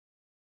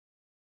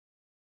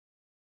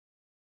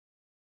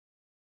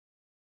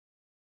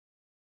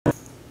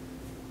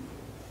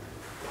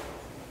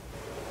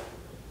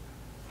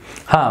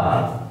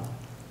हां,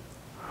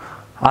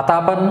 आता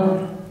आपण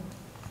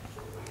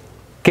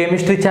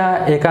केमिस्ट्रीच्या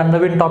एका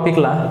नवीन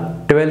टॉपिकला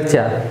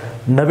 12च्या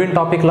नवीन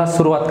टॉपिकला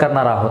सुरुवात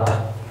करणार आहोत,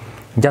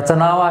 ज्याचं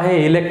नाव आहे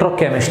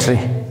इलेक्ट्रोकेमिस्ट्री.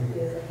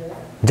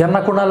 ज्यांना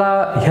कुणाला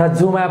ह्या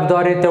झूम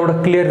ॲपद्वारे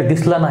तेवढं क्लिअर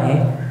दिसलं नाही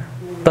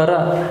तर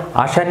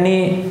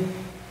अशांनी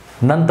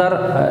नंतर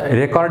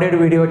रेकॉर्डेड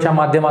व्हिडिओच्या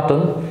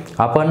माध्यमातून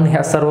आपण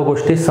ह्या सर्व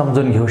गोष्टी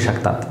समजून घेऊ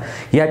शकतात.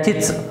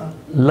 याचीच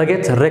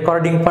लगेच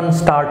रेकॉर्डिंग पण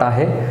स्टार्ट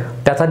आहे,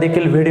 त्याचा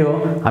देखील व्हिडिओ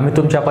आम्ही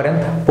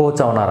तुमच्यापर्यंत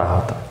पोहोचवणार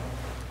आहोत.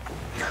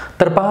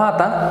 तर पहा,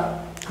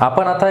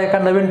 आपण आता एका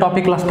नवीन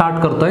टॉपिकला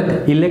स्टार्ट करतोय,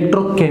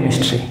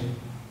 इलेक्ट्रोकेमिस्ट्री.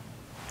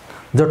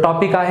 जो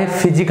टॉपिक आहे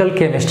physical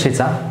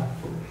केमिस्ट्रीचा,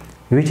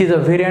 which is a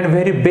very and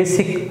very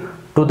basic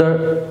to the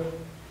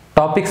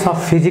topics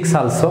of physics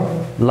also,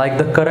 like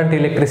the current,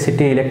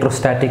 electricity,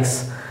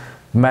 electrostatics,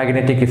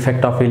 magnetic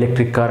effect of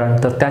electric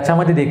current. तर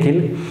त्याच्यामध्ये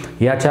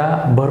देखील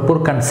याच्या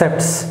भरपूर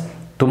कन्सेप्ट्स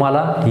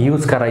तुम्हाला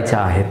यूज करायच्या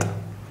आहेत.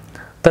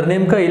 तर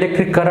नेमकं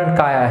इलेक्ट्रिक करंट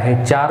काय आहे,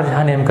 चार्ज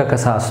हा नेमका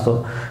कसा असतो,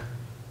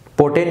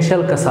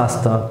 पोटेन्शियल कसं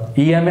असतं,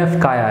 EMF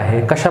काय आहे,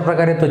 कशा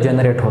प्रकारे तो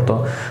जनरेट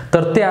होतो,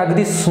 तर ते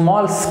अगदी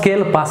स्मॉल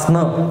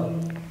स्केलपासनं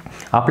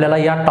आपल्याला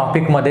या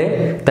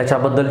टॉपिकमध्ये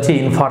त्याच्याबद्दलची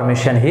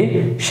इन्फॉर्मेशन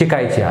ही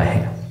शिकायची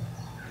आहे.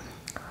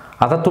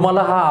 आता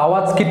तुम्हाला हा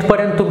आवाज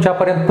कितपर्यंत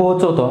तुमच्यापर्यंत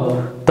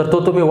पोहोचवतो तर तो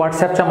तुम्ही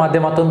व्हॉट्सॲपच्या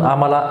माध्यमातून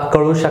आम्हाला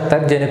कळवू शकतात,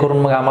 जेणेकरून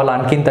मग आम्हाला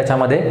आणखीन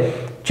त्याच्यामध्ये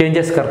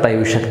चेंजेस करता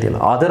येऊ शकतील.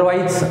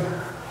 अदरवाईज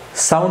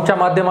साऊंडच्या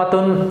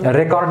माध्यमातून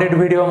रेकॉर्डेड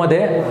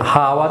व्हिडिओमध्ये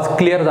हा आवाज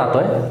क्लिअर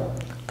जातोय,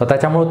 तर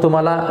त्याच्यामुळे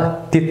तुम्हाला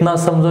तिथनं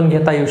समजून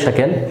घेता येऊ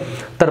शकेल.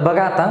 तर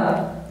बघा,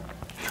 आता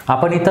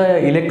आपण इथं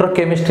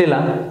इलेक्ट्रोकेमिस्ट्रीला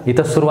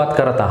इथं सुरुवात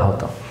करत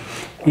आहोत.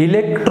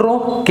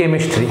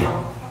 इलेक्ट्रोकेमिस्ट्री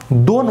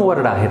 2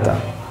 वर्ड आहेत.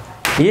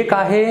 एक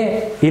आहे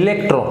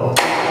इलेक्ट्रो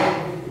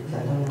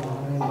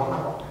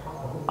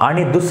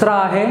आणि दुसरा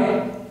आहे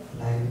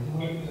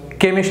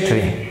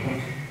केमिस्ट्री.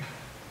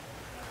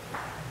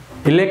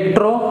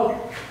 इलेक्ट्रो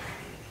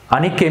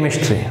आणि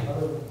chemistry.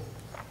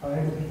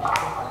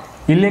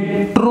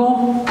 Electro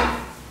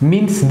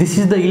means this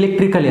is the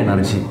electrical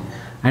energy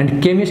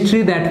and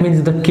chemistry that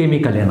means the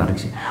chemical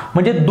energy.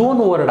 म्हणजे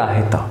 2 वर्ड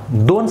आहेत,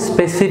 2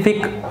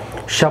 स्पेसिफिक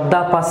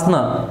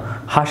शब्दापासनं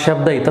हा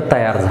शब्द इथं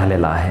तयार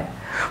झालेला आहे.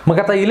 मग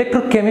आता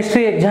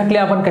इलेक्ट्रोकेमिस्ट्री एक्झॅक्टली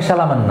आपण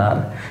कशाला म्हणणार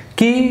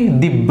की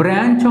the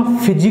branch of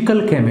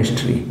physical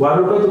chemistry.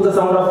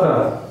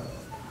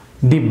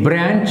 The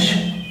branch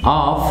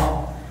of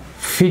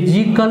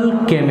physical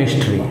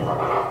chemistry.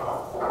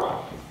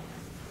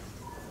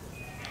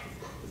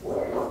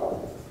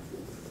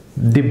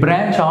 The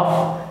branch of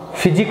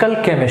physical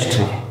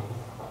chemistry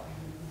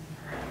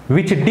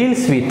which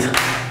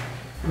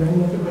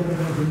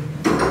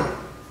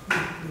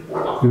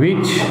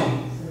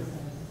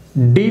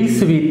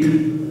deals with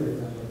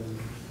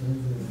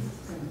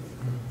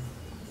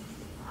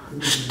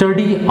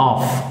study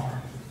of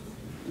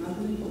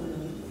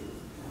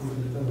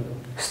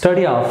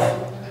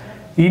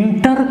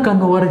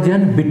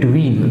interconversion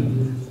between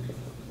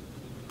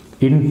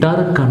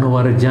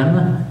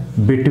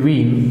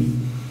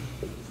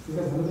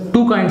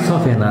 2 kinds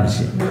of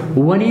energy.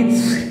 One is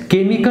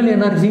chemical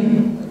energy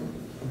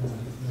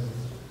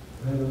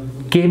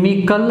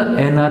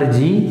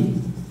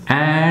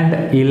and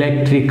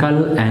electrical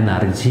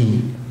energy.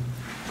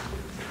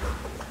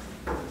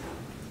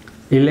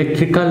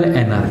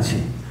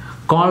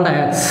 Called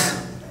as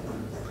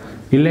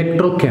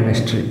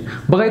electrochemistry.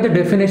 बघा, इथे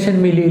definition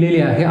मी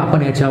लिहिलेली आहे,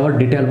 आपण याच्यावर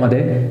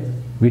डिटेलमध्ये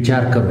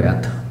विचार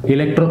करूयात.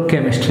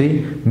 Electrochemistry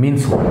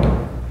means what.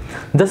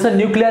 जसं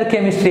न्यूक्लिअर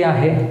केमिस्ट्री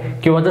आहे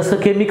किंवा जसं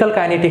केमिकल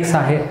कायनेटिक्स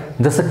आहे,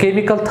 जसं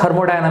केमिकल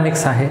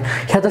थर्मोडायनामिक्स आहे,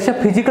 ह्या जशा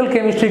फिजिकल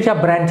केमिस्ट्रीच्या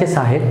ब्रँचेस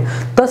आहेत,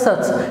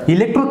 तसंच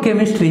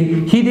इलेक्ट्रोकेमिस्ट्री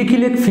ही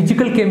देखील एक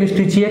फिजिकल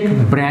केमिस्ट्रीची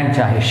एक ब्रँच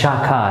आहे,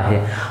 शाखा आहे.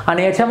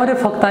 आणि याच्यामध्ये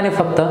फक्त आणि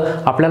फक्त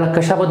आपल्याला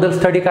कशाबद्दल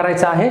स्टडी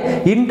करायचा आहे,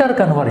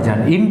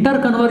 इंटरकन्व्हर्जन.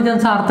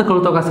 इंटरकन्व्हर्जनचा अर्थ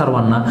कळतो का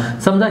सर्वांना?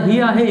 समजा ही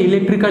आहे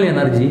इलेक्ट्रिकल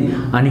एनर्जी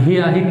आणि ही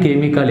आहे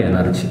chemical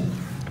energy.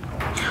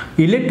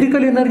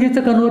 Electrical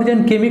एनर्जीचं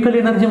conversion chemical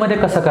एनर्जीमध्ये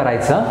कसं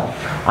करायचं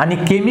आणि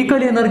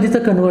केमिकल एनर्जीचं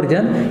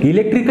कन्व्हर्जन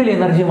इलेक्ट्रिकल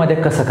एनर्जीमध्ये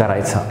कसं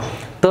करायचं,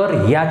 तर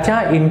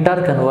याच्या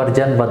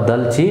इंटरकन्व्हर्जन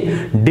बद्दलची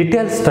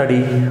डिटेल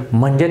स्टडी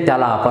म्हणजे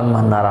त्याला आपण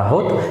म्हणणार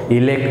आहोत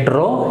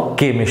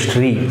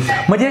इलेक्ट्रोकेमिस्ट्री.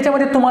 म्हणजे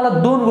याच्यामध्ये तुम्हाला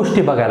 2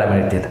 गोष्टी बघायला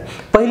मिळतील.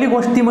 पहिली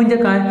गोष्ट म्हणजे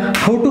काय,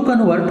 how to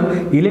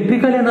convert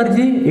electrical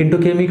energy into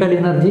chemical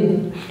energy,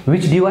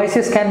 which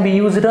devices can be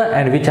used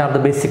and which are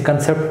the basic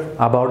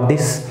concept about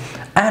this.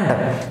 And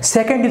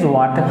second is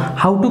what,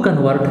 how to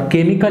convert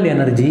chemical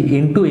energy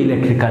into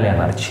electrical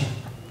energy.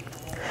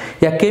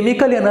 या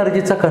chemical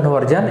एनर्जीचं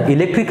conversion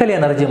electrical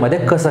एनर्जीमध्ये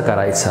कसं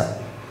करायचं,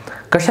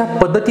 कशा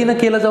पद्धतीनं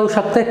केलं जाऊ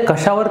शकतं,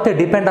 कशावर ते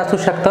डिपेंड असू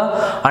शकतं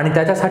आणि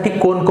त्याच्यासाठी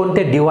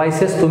कोणकोणते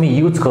डिव्हाइसेस तुम्ही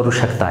यूज करू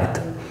शकतायत.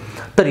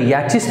 तर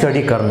याची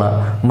स्टडी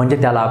करणं म्हणजे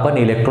त्याला आपण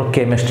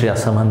इलेक्ट्रोकेमिस्ट्री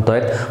असं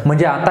म्हणतोय.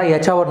 म्हणजे आता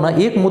याच्यावरनं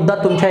एक मुद्दा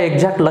तुमच्या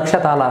एक्झॅक्ट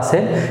लक्षात आला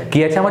असेल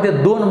की याच्यामध्ये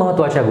 2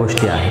 महत्त्वाच्या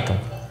गोष्टी आहेत.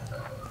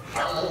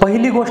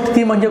 पहिली गोष्ट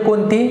ती म्हणजे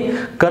कोणती,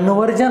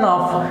 conversion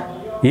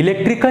of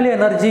electrical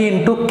energy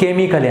into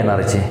chemical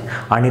energy,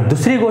 आणि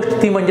दुसरी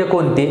गोष्ट ती म्हणजे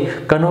कोणती,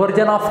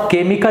 conversion of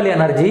chemical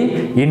energy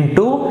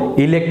into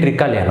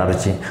electrical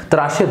energy. तर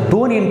असे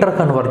दोन इंटर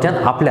कन्व्हर्जन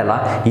आपल्याला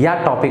या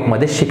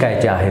टॉपिकमध्ये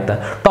शिकायचे आहेत.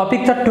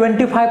 टॉपिकचा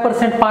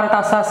 25% पार्ट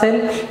असा असेल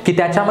की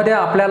त्याच्यामध्ये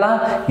आपल्याला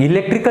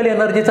इलेक्ट्रिकल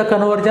एनर्जीचं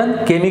कन्व्हर्जन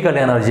केमिकल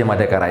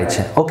एनर्जीमध्ये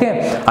करायचे. ओके.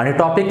 आणि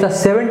टॉपिकचा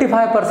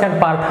 75%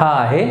 पार्ट हा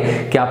आहे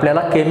की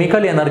आपल्याला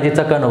केमिकल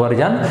एनर्जीचं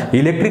कन्व्हर्जन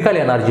इलेक्ट्रिकल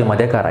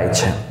एनर्जीमध्ये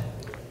करायचे.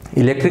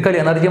 इलेक्ट्रिकल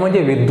एनर्जी म्हणजे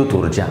विद्युत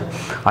ऊर्जा,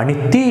 आणि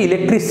ती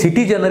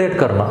इलेक्ट्रिसिटी जनरेट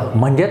करणं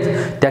म्हणजेच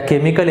त्या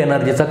केमिकल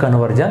एनर्जीचं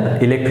कन्व्हर्जन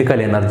इलेक्ट्रिकल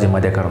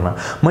एनर्जीमध्ये करणं.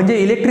 म्हणजे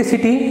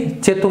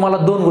इलेक्ट्रिसिटीचे तुम्हाला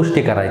दोन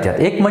गोष्टी करायच्या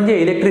आहेत. एक म्हणजे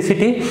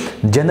इलेक्ट्रिसिटी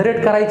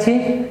जनरेट करायची,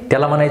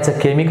 त्याला म्हणायचं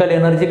chemical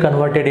energy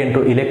converted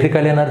into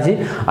electrical energy,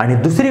 आणि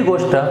दुसरी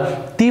गोष्ट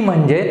ती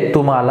म्हणजे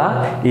तुम्हाला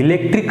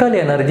इलेक्ट्रिकल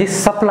एनर्जी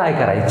सप्लाय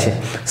करायची.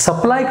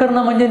 सप्लाय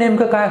करणं म्हणजे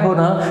नेमकं काय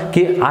होणं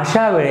की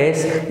अशा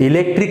वेळेस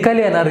इलेक्ट्रिकल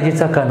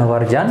एनर्जीचं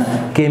कन्व्हर्जन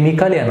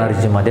केमिकल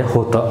एनर्जीमध्ये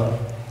होतं.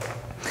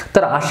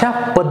 तर अशा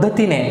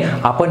पद्धतीने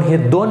आपण हे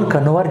दोन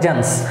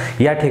कन्व्हर्जन्स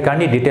या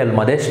ठिकाणी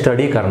डिटेलमध्ये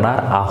स्टडी करणार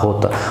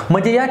आहोत.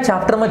 म्हणजे या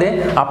चॅप्टरमध्ये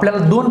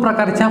आपल्याला दोन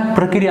प्रकारच्या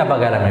प्रक्रिया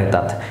बघायला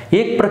मिळतात.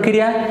 एक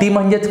प्रक्रिया ती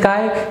म्हणजेच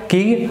काय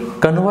की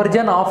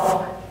conversion of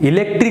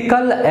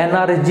electrical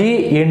energy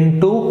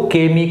into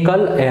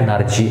chemical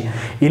energy.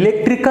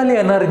 Electrical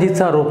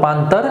एनर्जीचं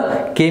रूपांतर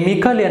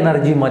केमिकल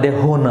एनर्जीमध्ये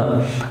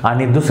होणं,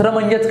 आणि दुसरं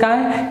म्हणजेच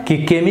काय की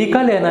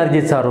केमिकल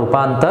एनर्जीचं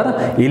रूपांतर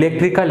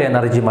इलेक्ट्रिकल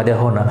एनर्जीमध्ये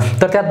होणं.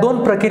 तर त्या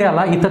दोन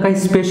प्रक्रियाला इथं काही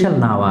स्पेशल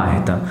नावं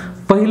आहेत.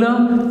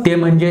 पहिलं ते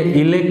म्हणजे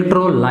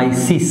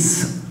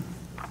इलेक्ट्रोलायसिस,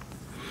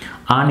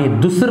 आणि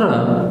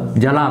दुसरं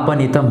ज्याला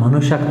आपण इथं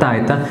म्हणू शकता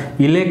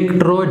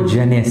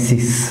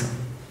इलेक्ट्रोजेनेसिस.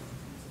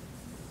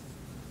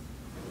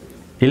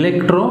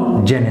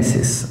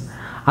 इलेक्ट्रोजेनेसिस.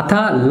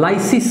 आता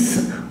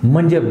लायसिस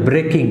म्हणजे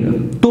ब्रेकिंग,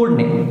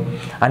 तोडणे,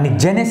 आणि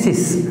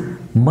जेनेसिस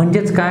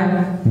म्हणजेच काय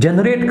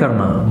जनरेट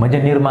करणं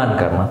म्हणजे निर्माण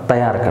करणं,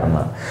 तयार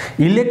करणं.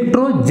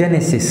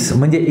 इलेक्ट्रोजेनेसिस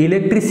म्हणजे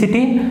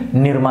इलेक्ट्रिसिटी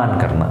निर्माण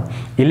करणं,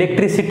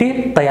 इलेक्ट्रिसिटी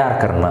तयार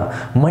करणं.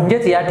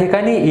 म्हणजेच या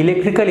ठिकाणी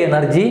इलेक्ट्रिकल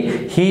एनर्जी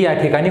ही या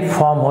ठिकाणी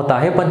फॉर्म होत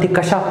आहे, पण ती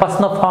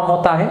कशापासून फॉर्म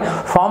होत आहे,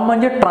 फॉर्म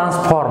म्हणजे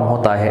ट्रान्सफॉर्म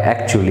होत आहे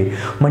ॲक्च्युली.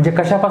 म्हणजे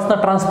कशापासून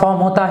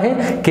ट्रान्सफॉर्म होत आहे,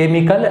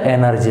 केमिकल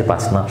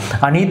एनर्जीपासून.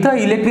 आणि इथं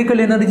इलेक्ट्रिकल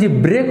एनर्जी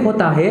ब्रेक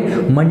होत आहे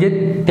म्हणजे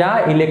त्या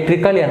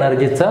इलेक्ट्रिकल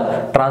एनर्जीचं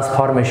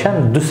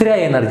ट्रान्सफॉर्मेशन दुसऱ्या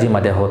एनर्जीमध्ये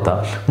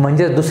होतं.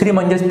 म्हणजे दुसरी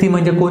म्हणजेच ती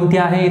म्हणजे कोणती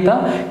आहे इथं,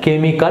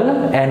 केमिकल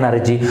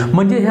एनर्जी.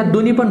 म्हणजे ह्या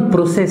दोन्ही पण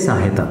प्रोसेस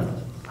आहेत.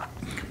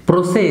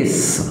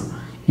 प्रोसेस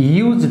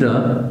यूज्ड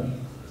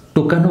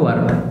टू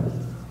कन्वर्ट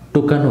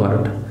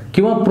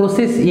किंवा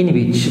प्रोसेस इन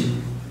विच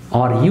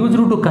और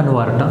यूज्ड टू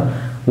कन्वर्ट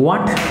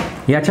व्हॉट,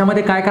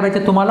 याच्यामध्ये काय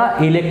करायचं तुम्हाला,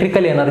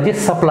 इलेक्ट्रिकल एनर्जी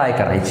सप्लाय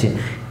करायची.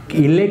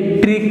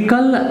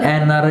 Electrical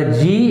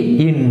energy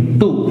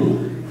into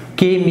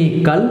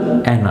chemical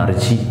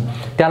energy,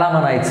 त्याला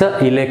म्हणायचं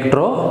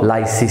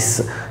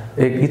इलेक्ट्रोलायसिस.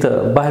 एक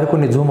इथं बाहेर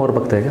कोणी झूमवर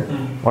बघताय का,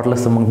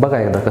 वाटलंच तर मग बघा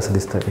एकदा कसं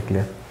दिसतंय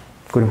क्लिअर,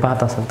 कोणी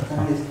पाहत असेल तर.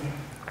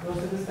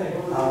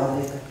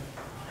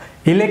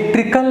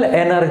 Electrical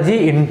energy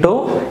into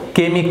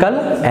chemical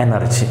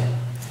energy.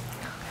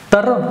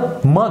 तर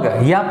मग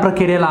या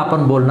प्रक्रियेला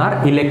आपण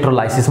बोलणार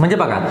इलेक्ट्रोलायसिस. म्हणजे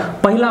बघा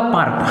पहिला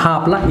पार्ट हा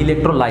आपला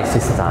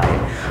इलेक्ट्रोलायसिसचा आहे,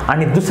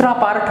 आणि दुसरा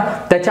पार्ट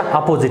त्याच्या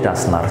अपोजिट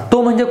असणार.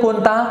 तो म्हणजे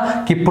कोणता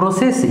की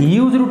process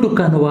used to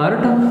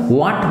convert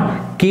what,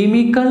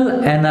 chemical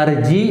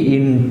energy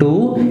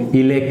into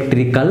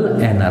electrical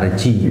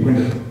energy.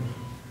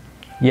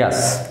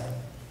 Yes.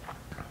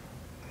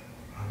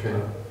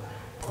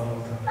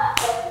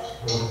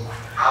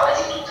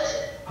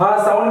 हा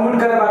साऊंड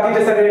म्यूट करा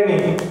बाकीच्या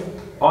सगळ्यांनी,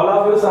 all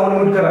of you sound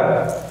mute करा.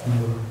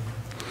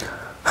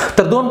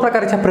 तर दोन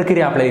प्रकारच्या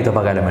प्रक्रिया आपल्याला इथं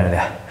बघायला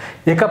मिळाल्या.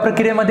 एका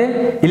प्रक्रियेमध्ये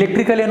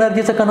इलेक्ट्रिकल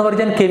एनर्जीचं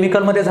कन्व्हर्जन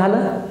केमिकलमध्ये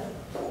झालं,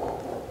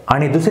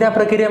 आणि दुसऱ्या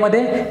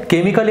प्रक्रियेमध्ये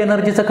केमिकल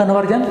एनर्जीचं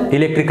कन्व्हर्जन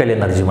इलेक्ट्रिकल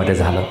एनर्जीमध्ये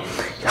झालं.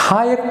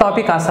 हा एक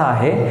टॉपिक असा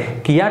आहे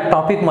की या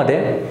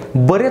टॉपिकमध्ये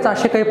बरेच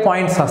असे काही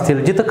पॉईंट्स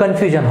असतील जिथं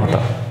कन्फ्युजन होतं.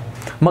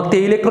 मग ते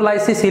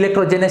इलेक्ट्रोलायसिस,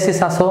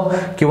 इलेक्ट्रोजेनेसिस असो,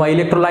 किंवा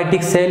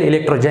इलेक्ट्रोलायटिक सेल,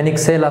 इलेक्ट्रोजेनिक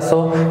सेल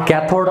असो,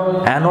 कॅथोड,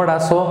 ॲनोड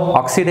असो,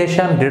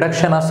 ऑक्सिडेशन,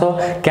 रिडक्शन असो,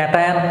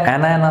 कॅटायन,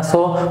 ॲनायन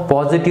असो,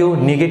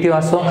 पॉझिटिव्ह, निगेटिव्ह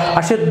असो,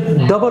 असे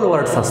डबल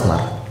वर्ड्स असणार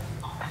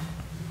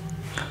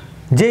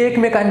जे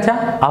एकमेकांच्या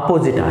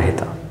अपोजिट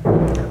आहेत.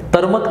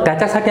 तर मग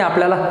त्याच्यासाठी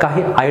आपल्याला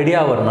काही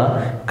आयडियावरनं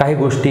काही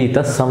गोष्टी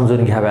इथं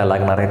समजून घ्याव्या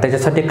लागणार आहे.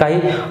 त्याच्यासाठी काही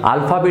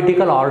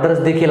अल्फाबेटिकल ऑर्डर्स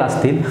देखील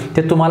असतील,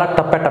 ते तुम्हाला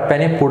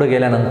टप्प्याटप्प्याने पुढे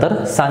गेल्यानंतर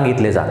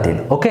सांगितले जातील.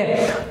 ओके.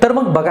 तर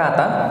मग बघा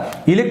आता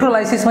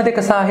इलेक्ट्रोलायसिसमध्ये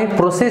कसं आहे,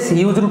 process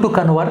used to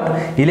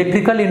convert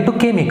electrical into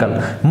chemical.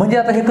 म्हणजे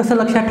आता हे कसं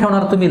लक्षात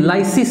ठेवणार तुम्ही,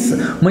 लायसिस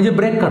म्हणजे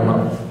ब्रेक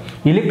करणं,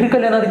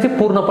 इलेक्ट्रिकल एनर्जी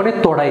पूर्णपणे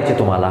तोडायची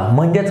तुम्हाला.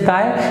 म्हणजेच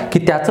काय की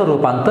त्याचं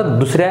रूपांतर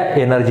दुसऱ्या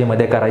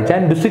एनर्जीमध्ये करायचे,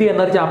 आणि दुसरी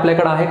एनर्जी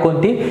आपल्याकडे आहे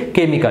कोणती,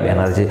 केमिकल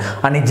एनर्जी.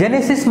 आणि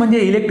जेनेसिस म्हणजे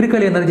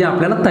इलेक्ट्रिकल एनर्जी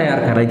आपल्याला तयार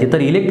करायची, तर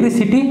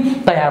इलेक्ट्रिसिटी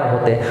तयार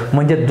होते,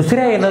 म्हणजे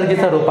दुसऱ्या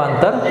एनर्जीचं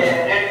रूपांतर.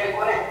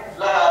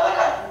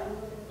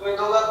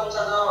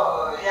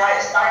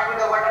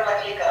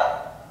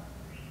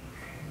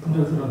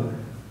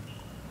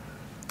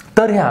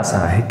 तर हे असं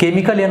आहे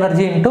chemical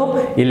energy into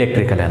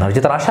electrical energy.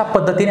 तर अशा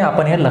पद्धतीने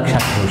आपण हे लक्षात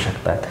ठेवू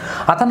शकतात.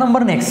 आता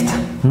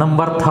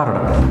नंबर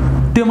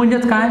थर्ड ते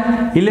म्हणजेच काय,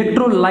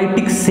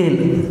 इलेक्ट्रोलायटिक सेल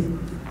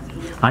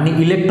आणि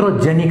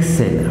इलेक्ट्रोजेनिक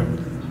सेल.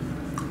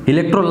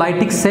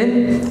 इलेक्ट्रोलायटिक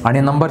सेल आणि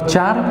नंबर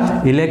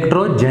 4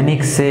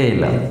 इलेक्ट्रोजेनिक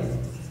सेल.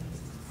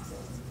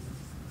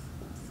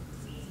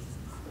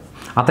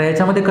 आता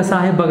याच्यामध्ये कसं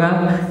आहे बघा,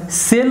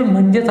 सेल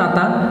म्हणजेच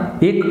आता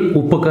एक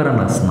उपकरण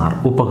असणार.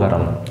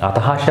 उपकरण,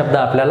 आता हा शब्द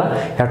आपल्याला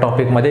ह्या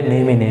टॉपिकमध्ये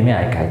नेहमी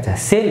ऐकायचा आहे.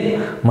 सेल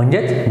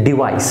म्हणजेच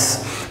डिव्हाइस.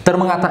 तर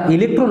मग आता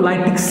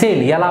इलेक्ट्रोलायटिक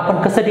सेल याला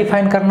आपण कसं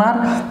डिफाइन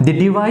करणार, the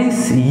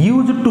device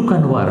used to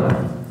convert.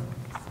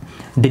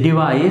 The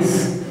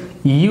device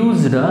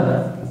used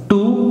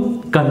to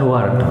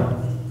convert.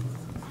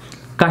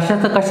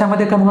 कशाचं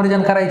कशामध्ये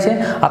कन्व्हर्जन करायचे.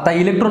 आता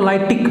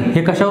इलेक्ट्रोलायटिक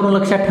हे कशावरून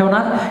लक्षात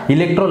ठेवणार,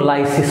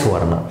 इलेक्ट्रोलायसिस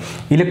वरनं.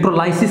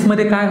 इलेक्ट्रोलायसिस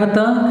मध्ये काय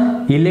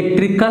होतं,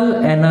 electrical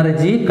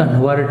energy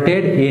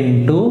converted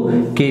into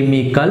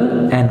chemical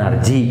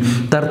energy.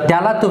 तर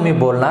त्याला तुम्ही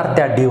बोलणार,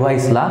 त्या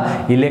डिव्हाइसला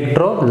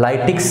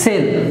इलेक्ट्रोलायटिक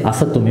सेल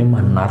असं तुम्ही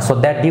म्हणणार. So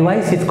that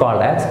device is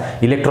called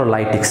as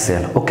electrolytic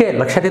sale. Okay,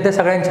 लक्षात येते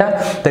सगळ्यांच्या.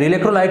 तर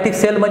इलेक्ट्रोलायटिक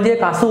सेल म्हणजे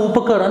एक असं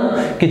उपकरण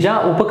की ज्या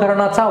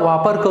उपकरणाचा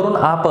वापर करून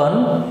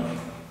आपण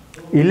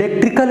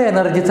इलेक्ट्रिकल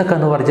एनर्जीचं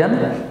कन्व्हर्जन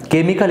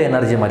केमिकल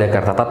एनर्जीमध्ये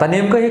करतात. आता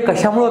नेमकं हे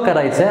कशामुळे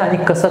करायचं आहे आणि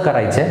कसं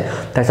करायचं आहे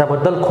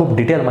त्याच्याबद्दल खूप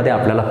डिटेलमध्ये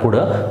आपल्याला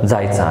पुढं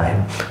जायचं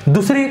आहे.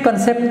 दुसरी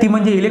कन्सेप्ट ती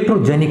म्हणजे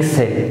इलेक्ट्रोजेनिक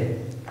सेल.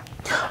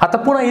 आता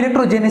पुन्हा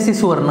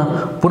इलेक्ट्रोजेनेसिस वरनं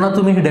पुन्हा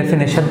तुम्ही ही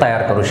डेफिनेशन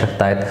तयार करू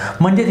शकतायत.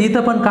 म्हणजे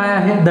इथं पण काय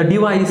आहे, the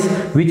device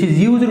which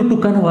is used to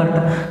convert.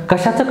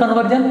 कशाचं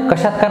कन्वर्जन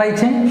कशात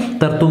करायचे,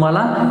 तर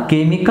तुम्हाला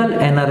केमिकल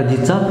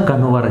एनर्जीचं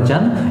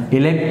कन्वर्जन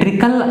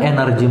इलेक्ट्रिकल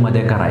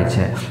एनर्जीमध्ये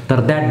करायचे. तर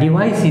that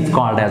device is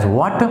called as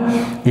what,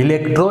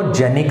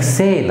 electrogenic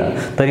sale.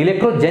 तर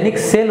इलेक्ट्रोजेनिक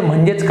सेल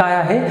म्हणजेच काय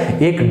आहे,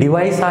 एक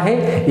डिव्हाइस आहे,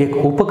 एक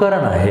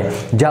उपकरण आहे,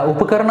 ज्या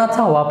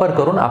उपकरणाचा वापर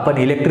करून आपण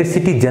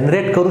इलेक्ट्रिसिटी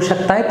जनरेट करू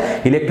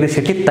शकतायत, इलेक्ट्रिसिटी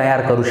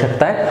तयार करू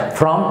शकताय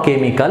फ्रॉम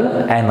केमिकल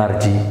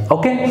एनर्जी.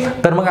 ओके,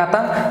 तर मग आता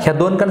ह्या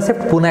दोन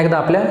कन्सेप्ट पुन्हा एकदा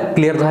आपल्या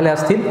क्लिअर झाल्या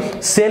असतील.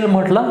 सेल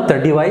म्हटलं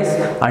तर डिव्हाइस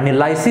आणि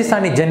लायसिस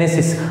आणि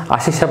जेनेसिस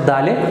असे शब्द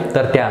आले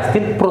तर त्या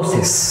असतील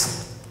प्रोसेस.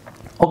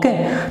 ओके,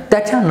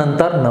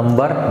 त्याच्यानंतर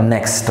नंबर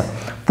नेक्स्ट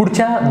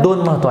पुढच्या दोन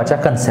महत्वाच्या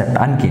कन्सेप्ट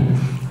आणखी.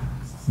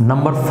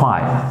 Number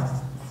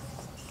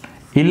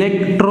 5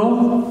 electro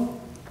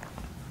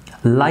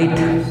light.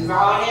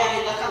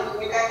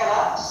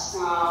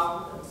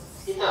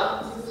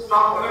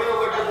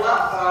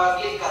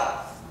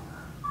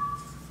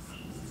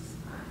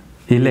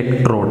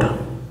 Electrode,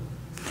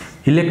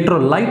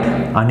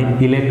 electrolyte आणि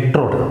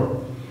इलेक्ट्रोड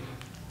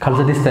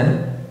खालचं दिसतंय ना,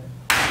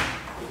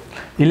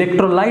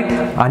 इलेक्ट्रोलाइट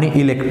आणि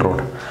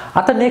इलेक्ट्रोड.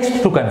 आता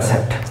नेक्स्ट टू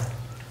कन्सेप्ट.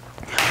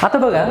 आता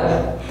बघा,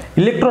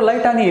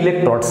 इलेक्ट्रोलाइट आणि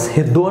इलेक्ट्रोड्स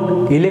हे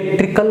दोन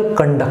इलेक्ट्रिकल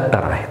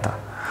कंडक्टर आहेत.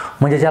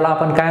 म्हणजे ज्याला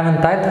आपण काय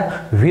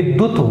म्हणतायत,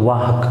 विद्युत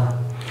वाहक.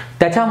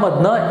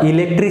 त्याच्यामधनं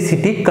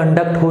इलेक्ट्रिसिटी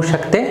कंडक्ट होऊ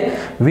शकते,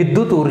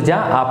 विद्युत ऊर्जा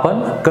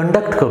आपण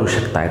कंडक्ट करू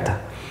शकतायत.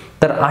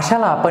 तर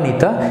अशाला आपण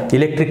इथं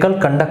इलेक्ट्रिकल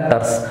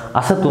कंडक्टर्स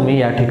असं तुम्ही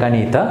या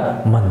ठिकाणी इथं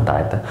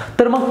म्हणतायत.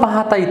 तर मग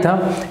पाहता इथं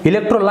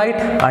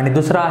इलेक्ट्रोलाइट आणि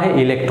दुसरा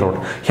आहे इलेक्ट्रोड.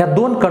 ह्या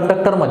दोन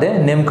कंडक्टरमध्ये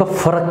नेमकं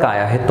फरक काय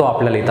आहे तो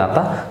आपल्याला इथं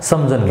आता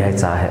समजून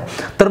घ्यायचा आहे.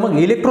 तर मग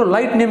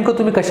इलेक्ट्रोलाइट नेमकं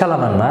तुम्ही कशाला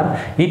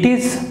म्हणणार, it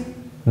is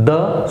the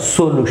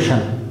solution,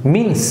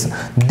 means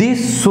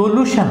this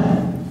solution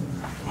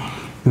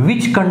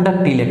which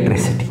conduct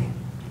electricity,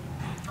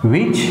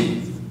 which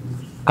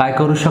काय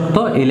करू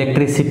शकतो,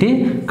 इलेक्ट्रिसिटी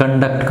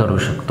कंडक्ट करू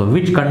शकतो,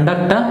 which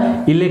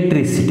conduct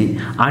इलेक्ट्रिसिटी.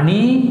 आणि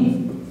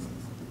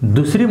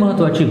दुसरी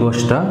महत्वाची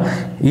गोष्ट,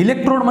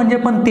 इलेक्ट्रोड म्हणजे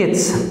पण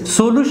तेच,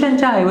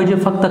 सोल्युशनच्या ऐवजी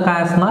फक्त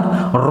काय असणार,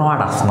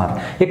 रॉड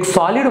असणार, एक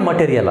सॉलिड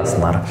मटेरियल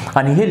असणार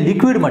आणि हे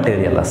लिक्विड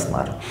मटेरियल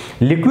असणार.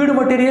 Liquid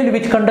material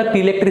which conduct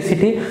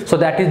electricity, so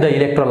that is the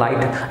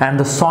electrolyte, and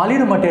the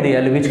solid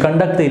material which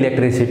conduct the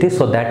electricity,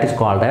 so that is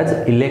called as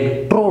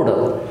electrode.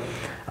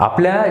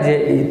 आपल्या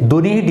जे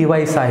दोन्ही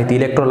डिव्हाइस आहेत,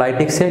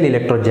 इलेक्ट्रोलायटिक सेल,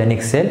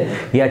 इलेक्ट्रोजेनिक सेल,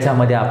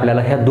 याच्यामध्ये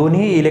आपल्याला ह्या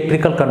दोन्ही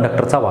electrical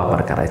कंडक्टरचा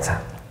वापर करायचा.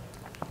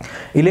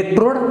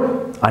 इलेक्ट्रोड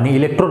आणि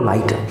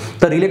इलेक्ट्रोलाइट.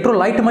 तर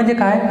इलेक्ट्रोलाइट म्हणजे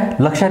काय,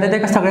 लक्षात येते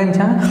का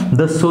सगळ्यांच्या,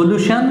 the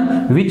solution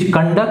which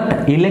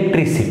conduct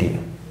electricity,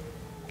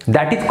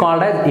 that is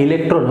called as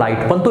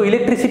electrolyte. पण तो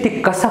इलेक्ट्रिसिटी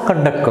कसा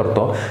कंडक्ट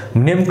करतो,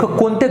 नेमकं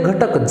कोणते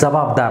घटक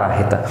जबाबदार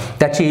आहेत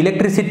त्याची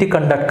इलेक्ट्रिसिटी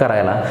कंडक्ट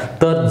करायला,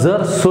 तर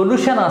जर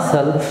सोल्युशन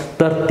असेल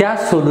तर त्या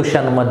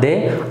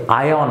सोल्युशनमध्ये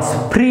आयॉन्स,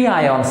 फ्री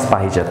आयॉन्स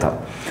पाहिजेत.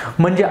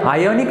 म्हणजे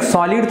आयोनिक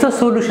सॉलिडचं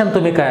सोल्युशन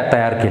तुम्ही काय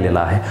तयार केलेलं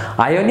आहे,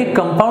 आयोनिक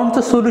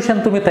कंपाऊंडचं सोल्युशन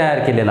तुम्ही तयार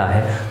केलेलं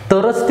आहे,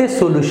 तरच ते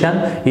सोल्युशन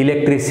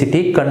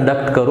इलेक्ट्रिसिटी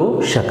कंडक्ट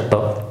करू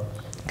शकतं.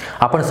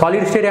 आपण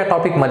सॉलिड स्टेट या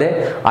टॉपिकमध्ये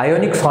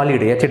आयोनिक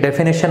सॉलिड याची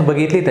डेफिनेशन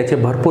बघितली, त्याचे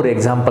भरपूर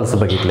एक्झाम्पल्स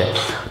बघितले.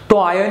 तो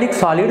आयोनिक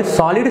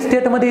सॉलिड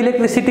स्टेटमध्ये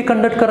इलेक्ट्रिसिटी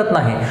कंडक्ट करत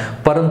नाही,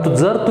 परंतु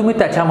जर तुम्ही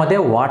त्याच्यामध्ये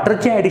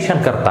वॉटरचे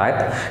ॲडिशन करतायत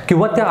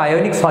किंवा त्या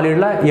आयोनिक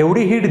सॉलिडला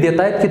एवढी हीट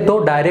देतायत की तो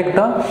डायरेक्ट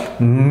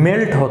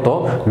मेल्ट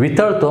होतो,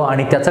 वितळतो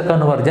आणि त्याचं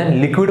कन्व्हर्जन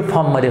लिक्विड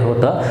फॉर्ममध्ये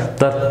होतं,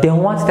 तर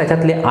तेव्हाच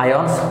त्याच्यातले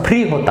आयॉन्स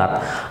फ्री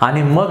होतात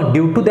आणि मग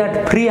due to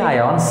that free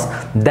ions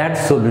that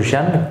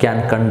solution can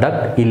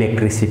conduct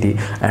electricity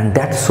and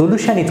that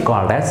solution is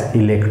called as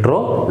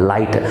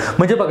electrolyte.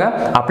 म्हणजे बघा,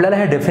 आपल्याला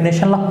ह्या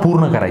डेफिनेशनला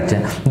पूर्ण करायचे.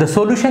 The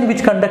solution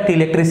which conduct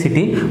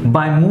electricity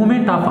by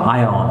movement of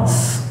ions,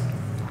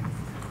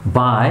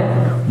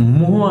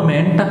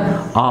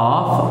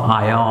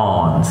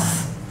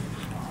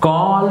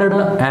 called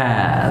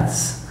as.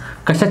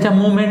 कशाच्या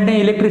मूवमेंटने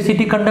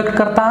इलेक्ट्रिसिटी कंडक्ट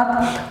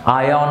करतात?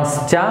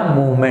 आयॉन्सच्या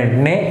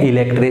मूवमेंटने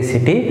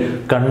इलेक्ट्रिसिटी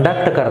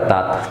कंडक्ट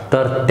करतात,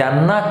 तर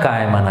त्यांना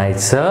काय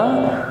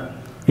म्हणायचं?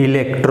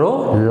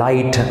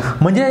 इलेक्ट्रोलाइट.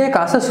 म्हणजे एक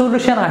असं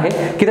सोल्युशन आहे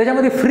की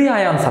त्याच्यामध्ये फ्री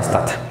आयॉन्स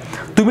असतात.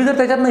 तुम्ही जर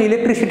त्याच्यातनं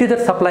इलेक्ट्रिसिटी जर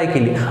सप्लाय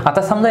केली,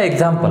 आता समजा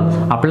एक्झाम्पल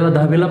आपल्याला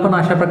 10वीला पण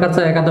अशा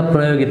प्रकारचा एखादा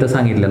प्रयोग इथं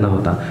सांगितलेला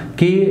होता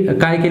की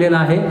काय केलेलं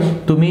आहे,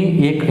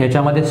 तुम्ही एक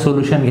ह्याच्यामध्ये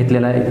सोल्युशन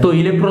घेतलेला आहे, तो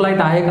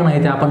इलेक्ट्रोलाइट आहे का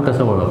नाही ते आपण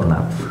कसं ओळखणार?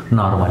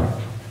 नॉर्मली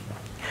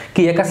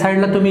की एका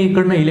साईडला तुम्ही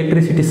इकडनं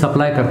इलेक्ट्रिसिटी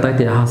सप्लाय करताय,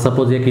 ते हा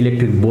सपोज एक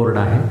इलेक्ट्रिक बोर्ड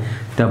आहे,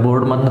 त्या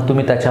बोर्डमधनं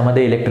तुम्ही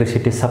त्याच्यामध्ये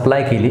इलेक्ट्रिसिटी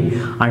सप्लाय केली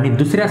आणि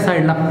दुसऱ्या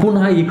साईडला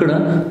पुन्हा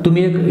इकडं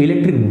तुम्ही एक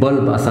इलेक्ट्रिक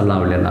बल्ब असा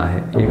लावलेला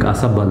आहे, एक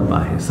असा बल्ब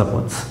आहे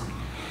सपोज.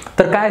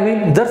 तर काय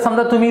होईल, जर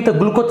समजा तुम्ही इथं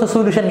ग्लुकोजचं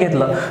सोल्युशन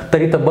घेतलं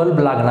तर इथं बल्ब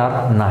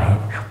लागणार नाही,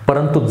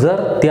 परंतु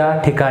जर त्या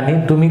ठिकाणी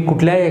तुम्ही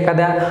कुठल्याही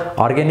एखाद्या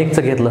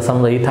ऑर्गॅनिकचं घेतलं,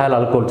 समजा इथाइल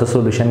अल्कोहोलचं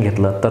सोल्युशन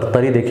घेतलं तर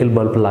तरी देखील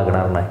बल्ब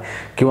लागणार नाही,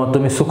 किंवा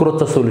तुम्ही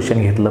सुक्रोजचं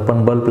सोल्युशन घेतलं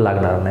पण बल्ब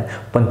लागणार नाही.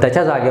 पण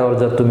त्याच्या जागेवर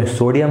जर तुम्ही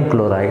सोडियम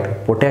क्लोराईड,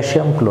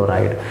 पोटॅशियम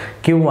क्लोराईड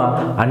किंवा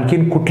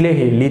आणखीन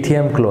कुठलेही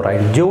लिथियम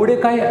क्लोराईड, जेवढे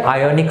काही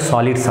आयोनिक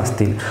सॉलिड्स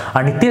असतील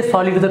आणि ते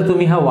सॉलिड जर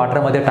तुम्ही ह्या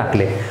वॉटरमध्ये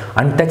टाकले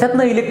आणि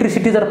त्याच्यातनं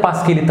इलेक्ट्रिसिटी जर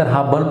पास केली तर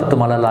हा बल्ब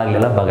तुम्हाला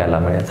लागलेला बघायला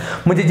मिळेल.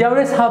 म्हणजे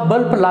ज्यावेळेस हा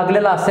बल्ब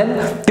लागलेला असेल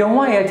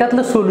तेव्हा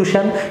याच्यातलं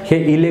सोल्युशन हे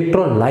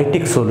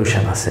इलेक्ट्रोलाइटिक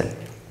सोल्युशन असेल,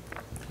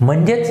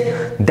 म्हणजेच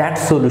that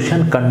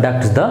solution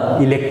conducts the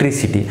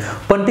electricity.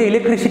 पण ते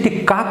इलेक्ट्रिसिटी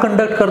का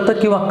कंडक्ट करतं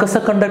किंवा कसं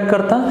कंडक्ट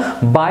करतं?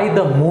 By the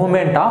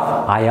movement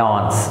of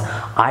ions.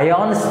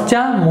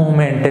 आयॉन्सच्या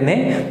मूवमेंटने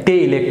ते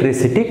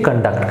इलेक्ट्रिसिटी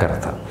कंडक्ट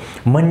करतं.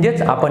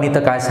 म्हणजेच आपण इथं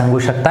काय सांगू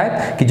शकतायत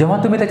की जेव्हा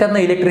तुम्ही त्याच्यातनं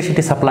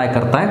इलेक्ट्रिसिटी सप्लाय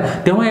करताय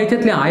तेव्हा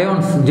याच्यातले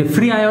आयॉन्स, जे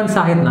फ्री आयॉन्स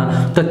आहेत ना,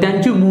 तर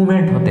त्यांची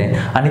मूवमेंट होते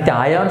आणि त्या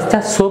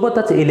आयॉन्सच्या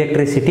सोबतच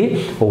इलेक्ट्रिसिटी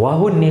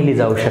वाहून नेली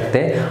जाऊ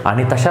शकते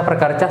आणि तशा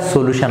प्रकारच्या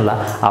सोल्युशनला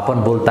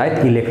आपण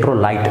बोलतायत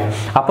इलेक्ट्रोलाइट.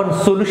 आपण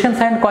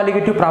सोल्युशन्स अँड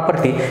कॉलिगेटिव्ह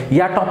प्रॉपर्टी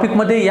या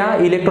टॉपिकमध्ये या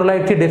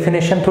इलेक्ट्रोलाइटची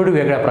डेफिनेशन थोडी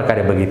वेगळ्या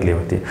प्रकारे बघितली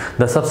होती.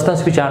 The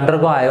substance which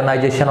undergo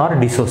ionisation or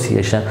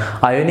dissociation,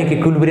 ionic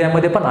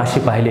इक्विलिब्रियममध्ये पण अशी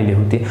पाहिलेली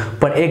होती.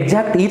 पण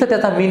एक्झॅक्ट इथं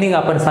त्याचा मीनिंग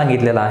आपण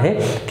सांगितलेला आहे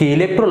की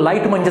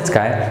इलेक्ट्रोलाइट म्हणजेच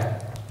काय,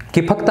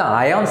 की फक्त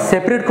आयॉन्स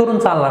सेपरेट करून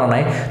चालणार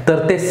नाही, तर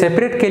ते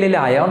सेपरेट केलेले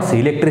आयॉन्स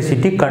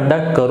इलेक्ट्रिसिटी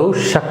कंडक्ट करू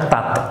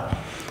शकतात.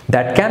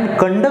 That can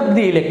conduct the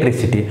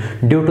electricity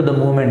due to the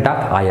movement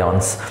of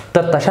ions.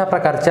 तर तशा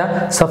प्रकारच्या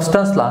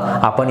सबस्टन्सला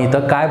आपण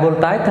इथं काय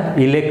बोलतायत?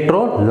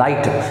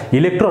 इलेक्ट्रोलाइट.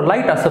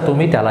 इलेक्ट्रोलाइट असं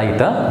तुम्ही त्याला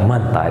इथं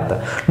म्हणतायत.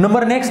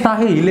 नंबर नेक्स्ट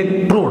आहे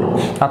इलेक्ट्रोड.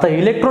 आता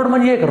इलेक्ट्रोड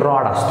म्हणजे एक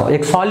रॉड असतो,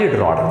 एक सॉलिड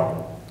रॉड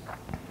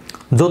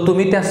जो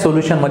तुम्ही त्या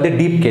सोल्युशनमध्ये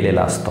डीप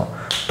केलेला असतो.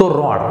 तो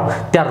रॉड,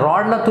 त्या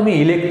रॉडला तुम्ही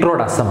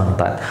इलेक्ट्रोड असं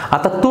म्हणतात.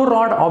 आता तो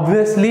रॉड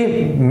ऑब्व्हियसली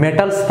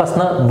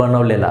मेटल्सपासून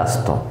बनवलेला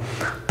असतो,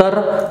 तर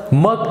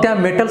मग त्या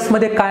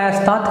मेटल्समध्ये काय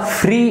असतात?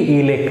 फ्री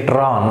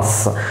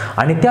इलेक्ट्रॉन्स,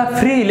 आणि त्या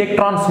फ्री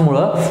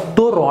इलेक्ट्रॉन्समुळं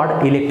तो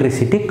रॉड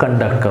इलेक्ट्रिसिटी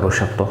कंडक्ट करू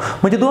शकतो.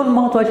 म्हणजे दोन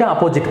महत्त्वाचे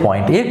अपोजिट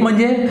पॉईंट, एक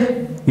म्हणजे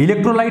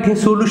इलेक्ट्रोलाइट हे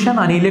सोल्युशन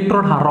आणि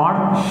इलेक्ट्रोड हा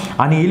रॉड,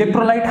 आणि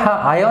इलेक्ट्रोलाइट हा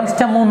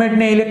आयॉन्सच्या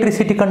मूवमेंटने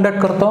इलेक्ट्रिसिटी कंडक्ट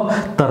करतो,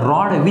 तर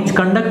rod which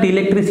conduct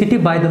electricity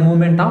by the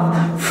movement of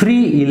free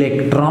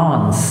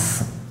electrons.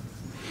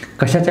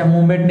 कशाच्या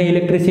मूवमेंटने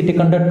इलेक्ट्रिसिटी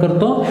कंडक्ट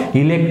करतो?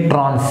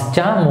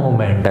 इलेक्ट्रॉन्सच्या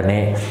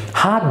मूवमेंटने.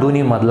 हा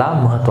दोन्ही मधला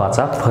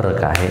महत्त्वाचा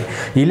फरक आहे.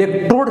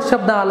 इलेक्ट्रोड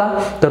शब्द आला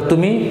तर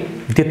तुम्ही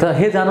तिथं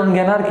हे जाणून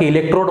घेणार की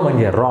इलेक्ट्रोड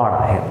म्हणजे रॉड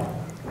आहे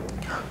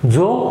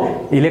जो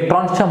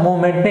इलेक्ट्रॉन्सच्या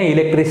मूवमेंटने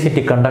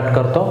इलेक्ट्रिसिटी कंडक्ट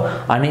करतो,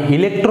 आणि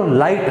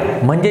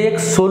इलेक्ट्रोलाइट म्हणजे एक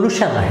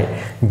सोल्युशन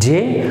आहे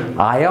जे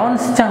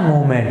आयॉन्सच्या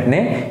मूवमेंटने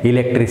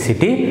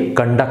इलेक्ट्रिसिटी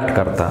कंडक्ट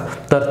करतं,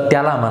 तर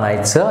त्याला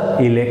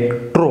म्हणायचं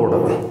इलेक्ट्रोड.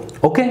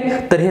 ओके,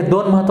 तर हे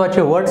दोन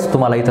महत्त्वाचे वर्ड्स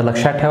तुम्हाला इथं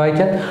लक्षात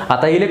ठेवायचे आहेत.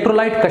 आता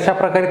इलेक्ट्रोलाइट कशा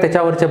प्रकारे,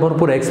 त्याच्यावरचे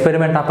भरपूर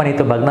एक्सपेरिमेंट आपण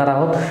इथं बघणार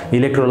आहोत.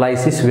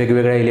 इलेक्ट्रोलायसिस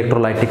वेगवेगळ्या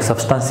इलेक्ट्रोलायटिक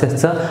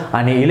सबस्टन्सेसचं,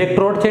 आणि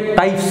इलेक्ट्रोडचे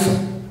टाइप्स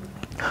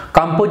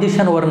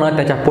कंपोजिशनवरनं,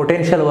 त्याच्या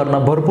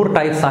पोटेन्शियलवरनं भरपूर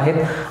टाइप्स आहेत,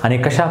 आणि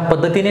कशा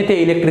पद्धतीने ते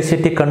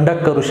इलेक्ट्रिसिटी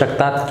कंडक्ट करू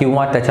शकतात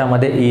किंवा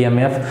त्याच्यामध्ये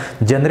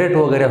EMF जनरेट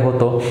वगैरे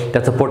होतो,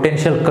 त्याचं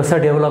पोटेन्शियल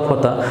कसं डेव्हलप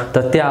होतं,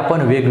 तर ते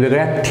आपण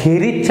वेगवेगळ्या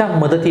थिअरीजच्या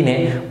मदतीने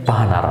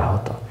पाहणार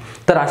आहोत.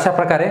 तर अशा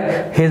प्रकारे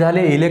हे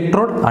झाले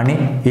इलेक्ट्रोड आणि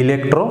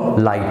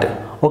electrolyte.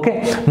 Okay,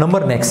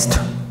 number next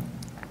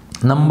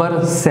number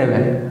 7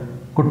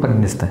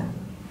 कुठपर्यंत दिसतंय?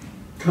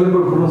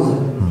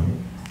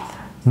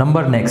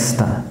 Number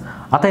next.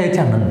 आता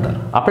याच्यानंतर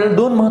आपल्याला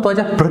दोन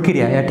महत्त्वाच्या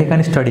प्रक्रिया या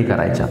ठिकाणी स्टडी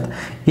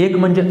करायच्यात. एक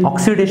म्हणजे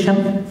ऑक्सिडेशन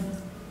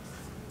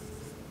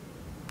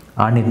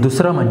आणि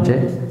दुसरं म्हणजे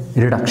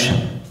रिडक्शन.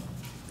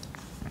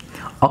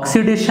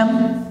 ऑक्सिडेशन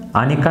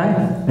आणि काय?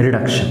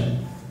 रिडक्शन.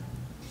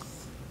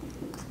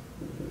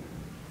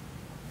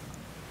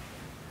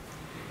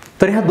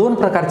 तर ह्या दोन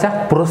प्रकारच्या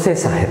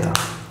प्रोसेस आहेत.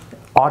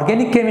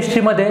 ऑर्गॅनिक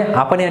केमिस्ट्रीमध्ये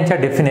आपण यांच्या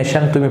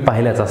डेफिनेशन तुम्ही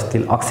पाहिल्याच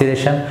असतील.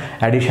 Oxidation,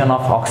 addition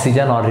of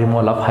oxygen or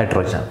removal of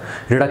hydrogen.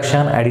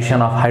 Reduction,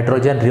 addition of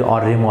hydrogen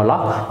or removal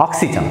of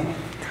oxygen.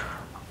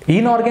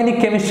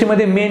 Inorganic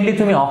केमिस्ट्रीमध्ये mainly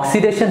तुम्ही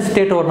ऑक्सिडेशन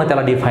स्टेटवरनं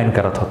त्याला डिफाईन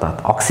करत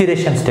होतात.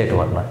 Oxidation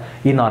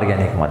स्टेटवरनं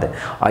इनऑर्गॅनिकमध्ये.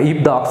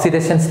 If the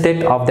oxidation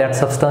state of that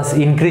substance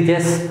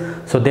increases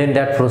so then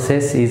that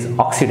process is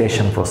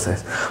oxidation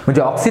process.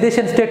 म्हणजे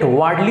oxidation state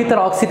वाढली तर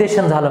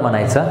oxidation झालं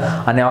म्हणायचं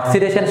आणि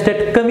ऑक्सिडेशन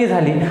स्टेट कमी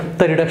झाली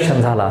तर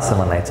रिडक्शन झालं असं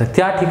म्हणायचं.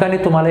 त्या ठिकाणी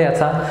तुम्हाला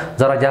याचा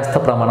जरा जास्त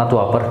प्रमाणात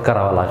वापर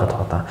करावा लागत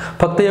होता.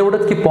 फक्त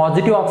एवढंच की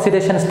पॉझिटिव्ह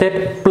ऑक्सिडेशन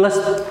स्टेट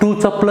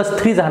 +2चं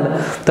 +3 झालं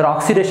तर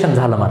ऑक्सिडेशन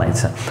झालं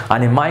म्हणायचं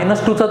आणि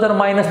 -2चं जर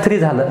 -3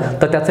 झालं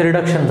तर त्याचं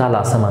रिडक्शन झालं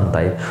असं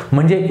म्हणता येईल.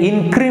 म्हणजे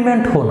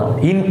इन्क्रीमेंट होणं,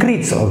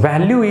 इन्क्रीज,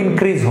 व्हॅल्यू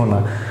इन्क्रीज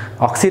होणं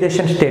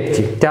ऑक्सिडेशन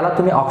स्टेटची, त्याला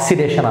तुम्ही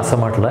ऑक्सिडेशन असं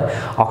म्हटलंय.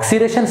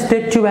 ऑक्सिडेशन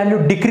स्टेटची व्हॅल्यू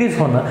डिक्रीज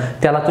होणं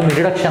त्याला तुम्ही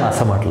रिडक्शन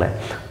असं म्हटलंय.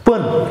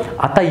 पण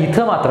आता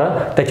इथं मात्र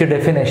त्याची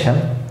डेफिनेशन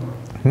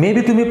मे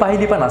बी तुम्ही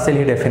पाहिली पण असेल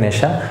ही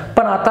डेफिनेशन,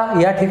 पण आता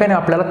या ठिकाणी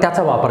आपल्याला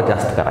त्याचा वापर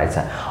जास्त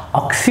करायचा आहे.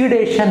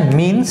 Oxidation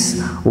means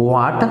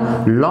what?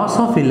 Loss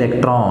of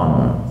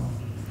electron.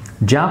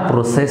 ज्या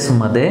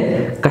प्रोसेसमध्ये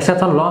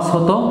कशाचा लॉस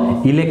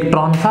होतो?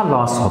 इलेक्ट्रॉनचा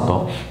लॉस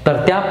होतो.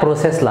 तर त्या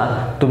प्रोसेसला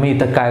तुम्ही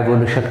इथं काय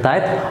बोलू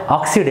शकतायत?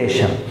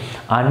 ऑक्सिडेशन.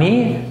 आणि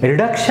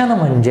रिडक्शन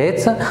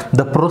म्हणजेच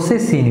the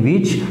process in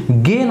which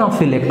gain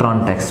of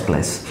electron text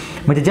place.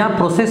 म्हणजे ज्या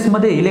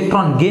प्रोसेसमध्ये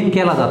इलेक्ट्रॉन गेन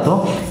केला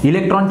जातो,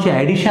 इलेक्ट्रॉनची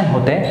ॲडिशन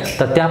होते,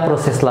 तर त्या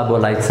प्रोसेसला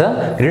बोलायचं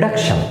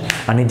रिडक्शन.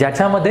 आणि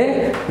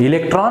ज्याच्यामध्ये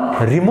इलेक्ट्रॉन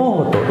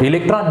रिमूव्ह होतो,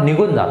 इलेक्ट्रॉन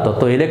निघून जातो,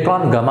 तो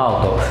इलेक्ट्रॉन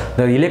गमावतो.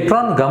 तर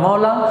इलेक्ट्रॉन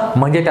गमावला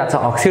म्हणजे त्याचं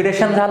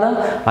ऑक्सिडेशन झालं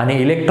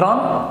आणि इलेक्ट्रॉन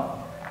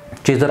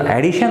ची जर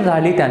ॲडिशन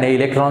झाली, त्याने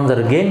इलेक्ट्रॉन जर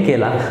गेन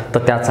केला तर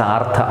त्याचा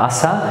अर्थ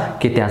असा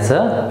की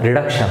त्याचं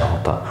रिडक्शन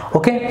होतं.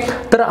 ओके,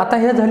 तर आता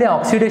हे झाले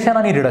ऑक्सिडेशन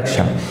आणि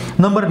रिडक्शन.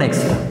 नंबर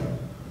नेक्स्ट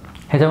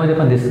ह्याच्यामध्ये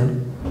पण दिसतं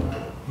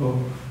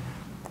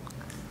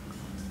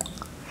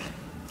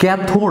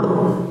cathode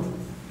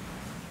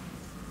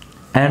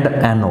and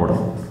anode.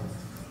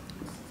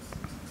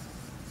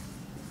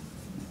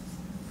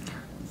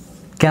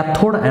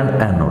 Cathode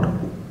and anode.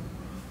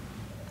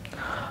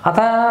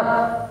 आता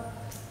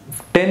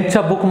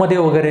 10च्या बुकमध्ये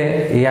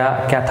वगैरे या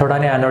कॅथोड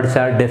आणि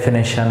ॲनोडच्या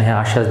डेफिनेशन ह्या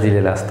अशाच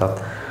दिलेल्या असतात.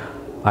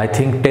 आय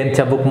थिंक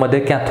 10च्या बुकमध्ये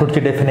कॅथोडची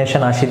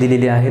डेफिनेशन अशी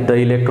दिलेली आहे, the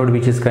electrode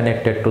which is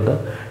connected to the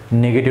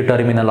negative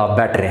terminal of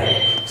battery,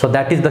 so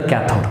that is the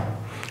cathode.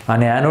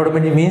 आणि ॲनोड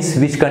म्हणजे means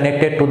which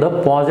connected to the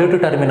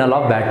positive terminal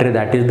of battery,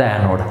 that is the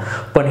anode.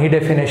 पण ही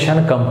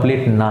definition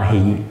complete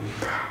नाही.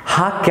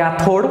 हा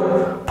cathode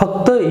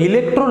फक्त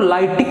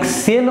electrolytic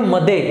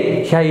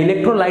सेलमध्ये, ह्या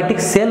electrolytic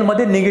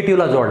सेलमध्ये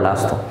निगेटिव्हला जोडला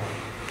असतो.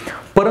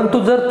 परंतु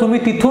जर तुम्ही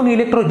तिथून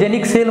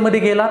इलेक्ट्रोजेनिक सेलमध्ये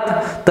गेलात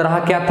तर हा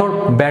कॅथोड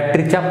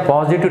बॅटरीच्या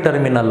पॉझिटिव्ह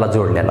टर्मिनलला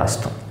जोडलेला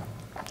असतो.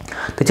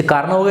 त्याची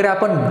कारणं वगैरे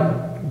आपण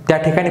त्या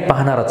ठिकाणी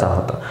पाहणारच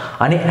आहोत.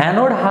 आणि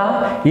ॲनोड हा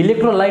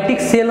इलेक्ट्रोलायटिक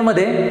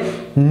सेलमध्ये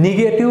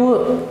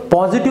निगेटिव्ह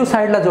पॉझिटिव्ह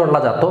साईडला जोडला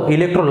जातो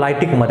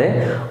इलेक्ट्रोलायटिकमध्ये,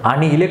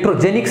 आणि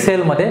इलेक्ट्रोजेनिक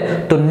सेलमध्ये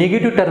तो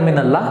निगेटिव्ह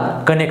टर्मिनलला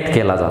कनेक्ट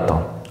केला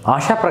जातो.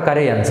 अशा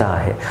प्रकारे यांचा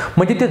आहे.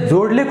 म्हणजे ते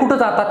जोडले कुठं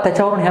जातात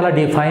त्याच्यावरून ह्याला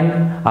डिफाईन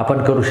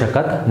आपण करू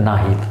शकत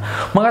नाहीत.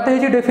 मग आता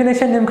ह्याची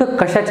डेफिनेशन नेमकं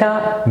कशाच्या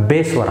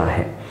बेसवर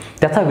आहे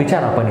त्याचा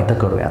विचार आपण इथं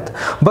करूयात.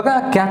 बघा,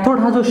 कॅथोड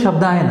हा जो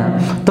शब्द आहे ना,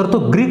 तर तो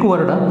ग्रीक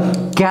वर्ड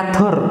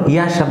कॅथर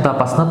या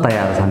शब्दापासून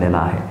तयार झालेला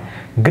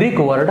आहे. Greek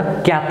word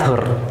कॅथर.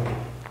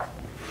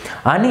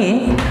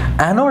 आणि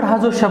ॲनोड हा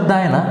जो शब्द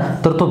आहे ना,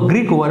 तर तो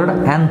ग्रीक वर्ड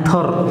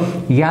अँथर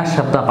या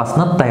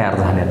शब्दापासून तयार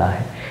झालेला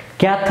आहे.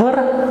 कॅथर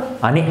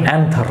आणि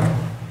अँथर.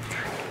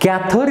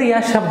 कॅथर या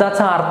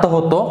शब्दाचा अर्थ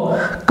होतो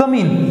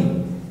कमी,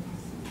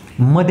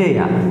 मध्ये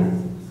या,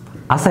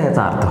 असा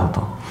याचा अर्थ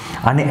होतो.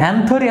 आणि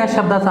अँथर या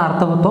शब्दाचा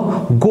अर्थ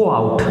होतो गो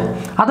आउट.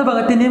 आता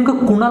बघा, ते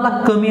नेमकं कुणाला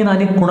कमीन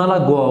आणि कुणाला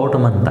गो आउट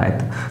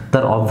म्हणतायत,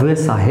 तर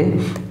ऑब्व्हियस आहे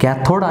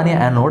कॅथोड आणि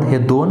ॲनोड हे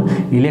दोन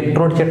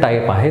इलेक्ट्रोडचे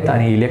टाईप आहेत.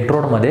 आणि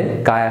इलेक्ट्रोडमध्ये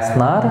काय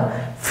असणार?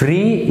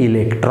 Free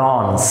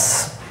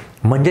electrons.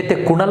 म्हणजे ते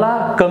कुणाला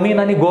कमी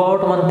आणि गो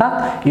आउट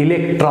म्हणतात?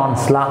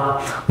 इलेक्ट्रॉन्सला.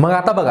 मग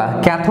आता बघा,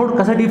 कॅथोड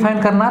कसं डिफाईन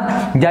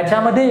करणार?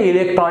 ज्याच्यामध्ये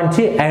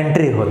इलेक्ट्रॉनची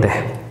एंट्री होते,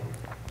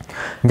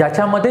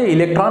 ज्याच्यामध्ये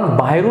इलेक्ट्रॉन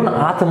बाहेरून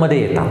आतमध्ये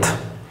येतात,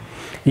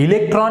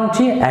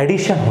 इलेक्ट्रॉनची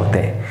ॲडिशन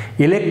होते,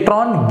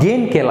 इलेक्ट्रॉन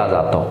गेन केला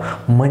जातो,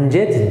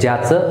 म्हणजेच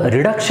ज्याचं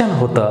रिडक्शन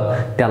होतं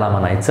त्याला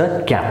म्हणायचं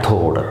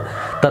कॅथोड.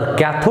 तर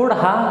कॅथोड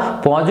हा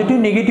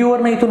पॉझिटिव्ह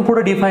निगेटिव्हवर इथून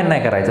पुढे डिफाईन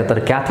नाही करायचं. तर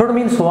cathode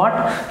means what?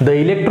 The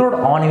electrode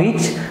on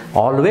which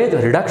always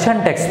reduction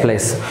text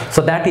place,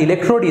 so that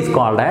electrode is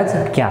called as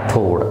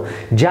cathode.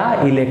 ज्या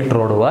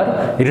इलेक्ट्रोडवर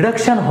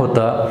रिडक्शन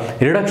होतं,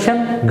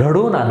 रिडक्शन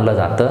घडवून आणलं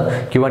जातं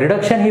किंवा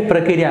रिडक्शन ही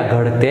प्रक्रिया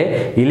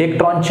घडते,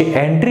 इलेक्ट्रॉनची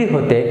एंट्री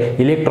होते,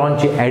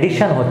 इलेक्ट्रॉनची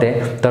ॲडिशन होते,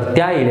 तर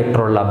त्या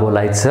इलेक्ट्रोडला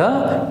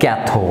बोलायचं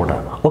कॅथोड.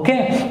 ओके,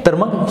 तर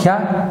मग ह्या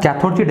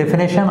कॅथोडची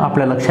डेफिनेशन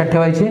आपल्या लक्षात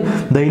ठेवायची.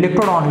 The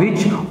electrode on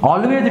which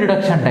always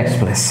reduction text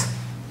place,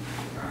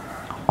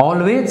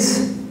 always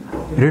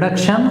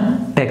reduction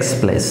text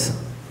place,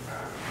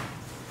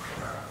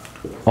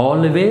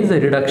 always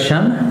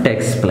reduction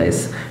text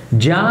place.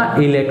 ज्या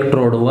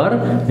इलेक्ट्रोडवर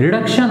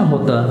रिडक्शन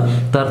होतं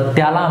तर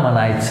त्याला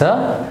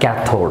म्हणायचं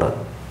कॅथोड.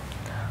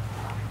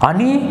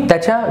 आणि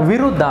त्याच्या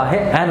विरुद्ध आहे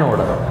anode,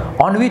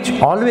 on which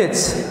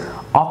always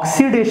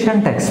oxidation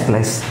text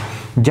place.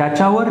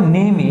 ज्याच्यावर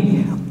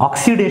नेहमी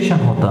ऑक्सिडेशन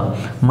होतं,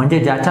 म्हणजे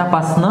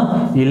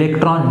ज्याच्यापासनं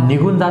इलेक्ट्रॉन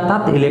निघून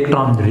जातात,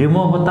 इलेक्ट्रॉन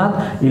रिमूव्ह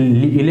होतात,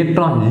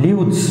 electron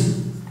leaves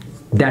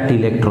that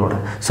electrode,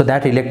 so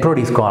that electrode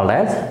is called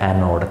as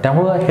anode.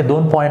 त्यामुळं हे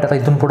दोन पॉईंट आता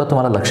इथून पुढे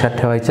तुम्हाला लक्षात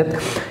ठेवायचे आहेत.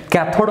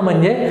 कॅथोड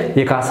म्हणजे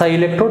एक असा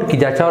इलेक्ट्रोड की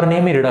ज्याच्यावर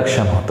नेहमी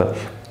रिडक्शन होतं.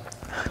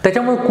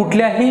 त्याच्यामुळे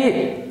कुठल्याही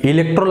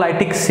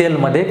इलेक्ट्रोलायटिक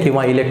सेलमध्ये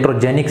किंवा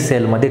इलेक्ट्रोजेनिक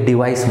सेलमध्ये,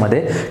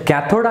 डिव्हाइसमध्ये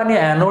कॅथोड आणि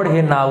ॲनोड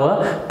हे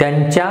नावं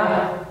त्यांच्या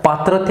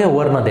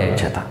पात्रतेवरनं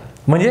द्यायचे. आता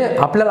म्हणजे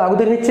आपल्याला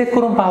अगोदर हे चेक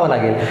करून पाहावं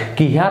लागेल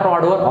की ह्या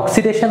रॉडवर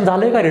ऑक्सिडेशन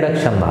झालंय का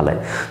रिडक्शन झालंय.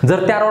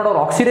 जर त्या रॉडवर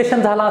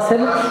ऑक्सिडेशन झालं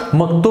असेल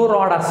मग तो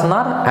रॉड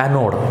असणार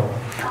ॲनोड,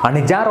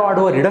 आणि ज्या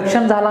रॉडवर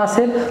रिडक्शन झाला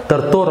असेल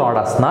तर तो रॉड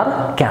असणार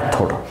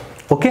कॅथोड.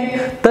 ओके,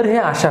 तर हे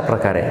अशा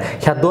प्रकारे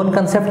ह्या दोन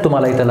कन्सेप्ट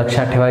तुम्हाला इथं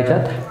लक्षात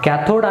ठेवायच्यात.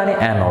 कॅथोड आणि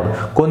ॲनोड,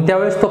 कोणत्या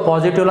वेळेस तो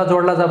पॉझिटिव्हला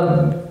जोडला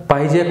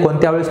पाहिजे,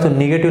 कोणत्या वेळेस तो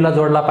निगेटिव्हला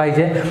जोडला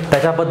पाहिजे,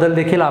 त्याच्याबद्दल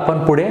देखील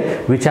आपण पुढे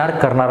विचार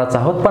करणारच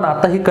आहोत. पण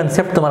आता ही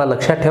कन्सेप्ट तुम्हाला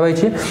लक्षात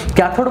ठेवायची.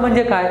 कॅथोड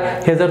म्हणजे काय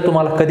हे जर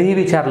तुम्हाला कधीही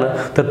विचारलं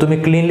तर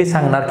तुम्ही क्लीनली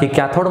सांगणार की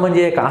कॅथोड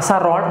म्हणजे एक असा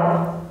रॉड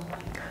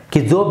की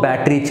जो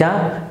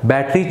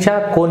बॅटरीच्या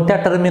कोणत्या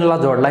टर्मिनलला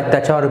जोडलाय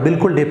त्याच्यावर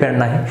बिलकुल डिपेंड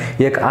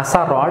नाही. एक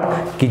असा रॉड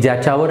की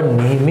ज्याच्यावर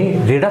नेहमी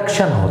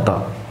रिडक्शन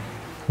होतं,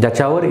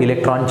 ज्याच्यावर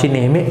इलेक्ट्रॉनची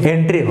नेहमी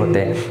एंट्री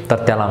होते,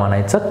 तर त्याला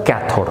म्हणायचं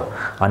कॅथोड.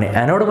 आणि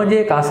ॲनोड म्हणजे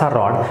एक असा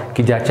रॉड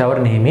की ज्याच्यावर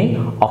नेहमी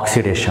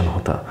ऑक्सिडेशन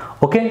होतं.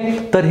 ओके,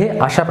 तर हे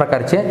अशा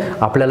प्रकारचे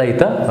आपल्याला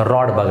इथं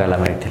रॉड बघायला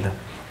मिळतील.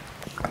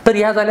 तर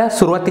या झाल्या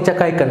सुरुवातीच्या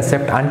काही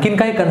कन्सेप्ट. आणखीन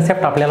काही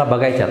कन्सेप्ट आपल्याला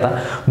बघायचे आता,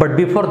 बट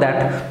बिफोर दॅट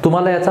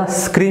तुम्हाला याचा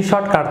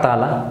स्क्रीनशॉट काढता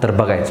आला तर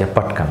बघायचे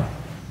पटकन.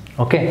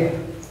 ओके,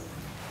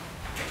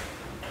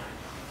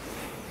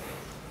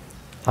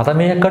 आता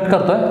मी हे कट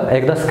करतोय,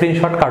 एकदा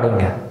स्क्रीनशॉट काढून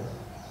घ्या.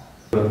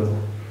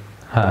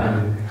 हां,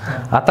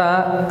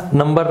 आता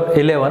number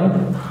 11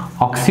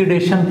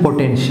 oxidation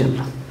potential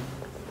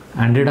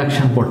and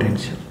reduction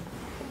potential.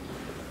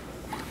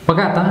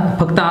 बघा आता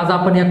फक्त आज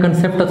आपण या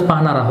कन्सेप्टच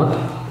पाहणार आहोत.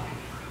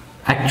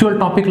 ॲक्च्युअल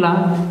टॉपिकला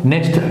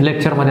नेक्स्ट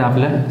लेक्चरमध्ये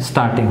आपल्या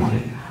स्टार्टिंग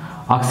होईल.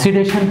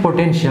 Oxidation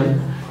potential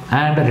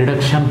and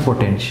reduction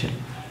potential.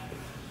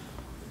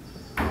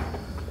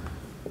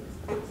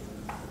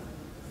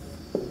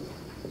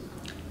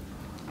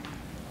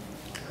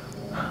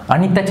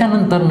 आणि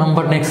त्याच्यानंतर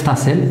नंबर नेक्स्ट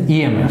असेल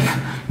EMF.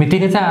 मी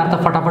तिन्हीचा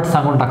अर्थ फटाफट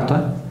सांगून टाकतोय.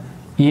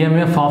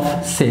 EMF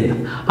of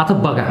sale. आता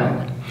बघा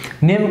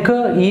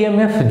नेमकं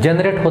EMF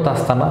जनरेट होत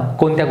असताना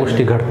कोणत्या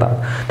गोष्टी घडतात.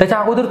 त्याच्या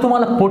अगोदर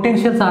तुम्हाला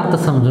पोटेन्शियलचा अर्थ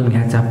समजून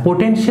घ्यायचा.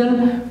 Potential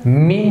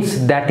means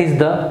that is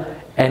the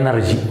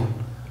energy.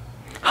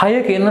 हा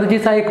एक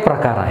एनर्जीचा एक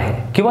प्रकार आहे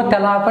किंवा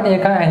त्याला आपण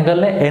एका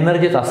अँगलने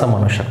एनर्जीच असं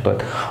म्हणू शकतो.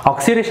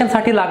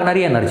 ऑक्सिडेशनसाठी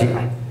लागणारी एनर्जी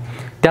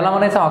त्याला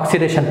म्हणायचं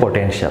ऑक्सिडेशन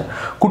पोटेन्शियल.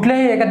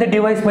 कुठल्याही एखाद्या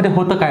डिव्हाइसमध्ये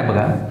होतं काय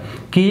बघा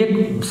की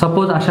एक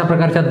सपोज अशा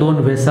प्रकारच्या दोन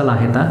व्हेसल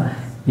आहेत.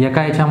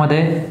 एका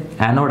याच्यामध्ये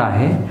ॲनोड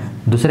आहे,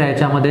 दुसऱ्या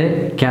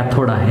याच्यामध्ये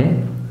कॅथोड आहे.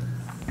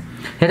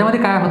 ह्याच्यामध्ये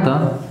काय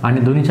होतं आणि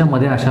दोन्हीच्या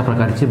मध्ये अशा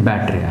प्रकारची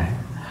बॅटरी आहे.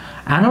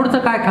 ॲनोडचं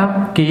काय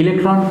काम की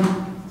इलेक्ट्रॉन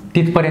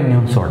तिथपर्यंत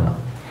नेऊन सोडणं.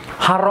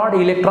 हा रॉड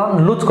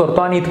इलेक्ट्रॉन लूज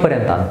करतो आणि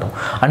इथपर्यंत आणतो.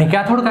 आणि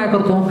कॅथोड काय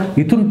करतो,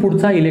 इथून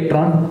पुढचा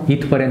इलेक्ट्रॉन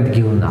इथपर्यंत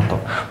घेऊन जातो.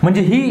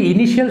 म्हणजे ही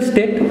इनिशियल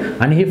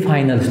स्टेट आणि ही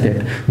फायनल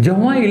स्टेट.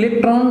 जेव्हा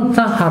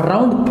इलेक्ट्रॉनचा हा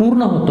राऊंड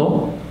पूर्ण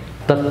होतो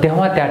तर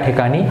तेव्हा त्या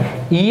ठिकाणी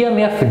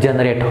EMF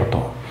जनरेट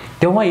होतो.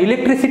 तेव्हा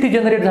इलेक्ट्रिसिटी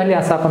जनरेट झाली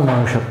असं आपण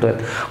म्हणू शकतोय.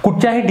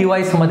 कुठच्याही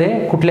डिव्हाइसमध्ये,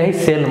 कुठल्याही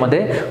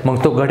सेलमध्ये,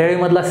 मग तो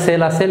घड्याळीमधला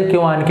सेल असेल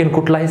किंवा आणखीन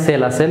कुठलाही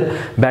सेल असेल,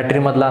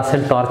 बॅटरीमधला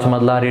असेल,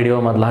 टॉर्चमधला,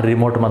 रेडिओमधला,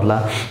 रिमोटमधला,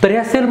 तर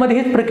या सेलमध्ये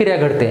हीच प्रक्रिया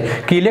घडते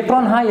की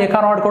इलेक्ट्रॉन हा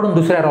एका रॉडकडून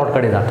दुसऱ्या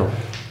रॉडकडे जातो.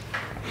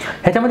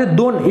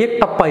 ह्याच्यामध्ये एक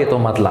टप्पा येतो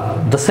मधला.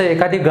 जसं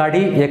एखादी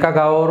गाडी एका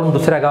गावावरून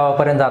दुसऱ्या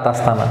गावापर्यंत जात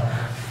असताना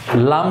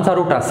लांबचा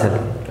रूट असेल,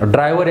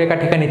 ड्रायव्हर एका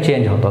ठिकाणी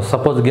चेंज होतो,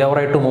 सपोज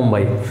गेवराई टू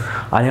मुंबई,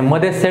 आणि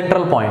मध्ये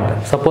सेंट्रल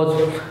पॉईंट सपोज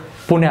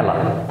पुण्याला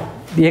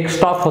एक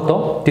स्टॉप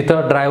होतो,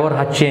 तिथं ड्रायव्हर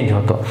हा चेंज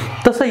होतो.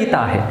 तसं इथं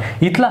आहे.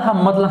 इथला हा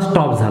मधला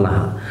स्टॉप झाला.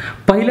 हा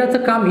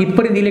पहिल्याचं काम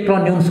इथपर्यंत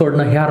इलेक्ट्रॉन नेऊन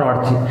सोडणं ह्या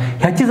रॉडची,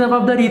 ह्याची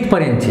जबाबदारी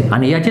इथपर्यंतची,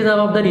 आणि याची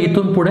जबाबदारी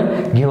इथून पुढे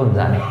घेऊन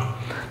जाणे.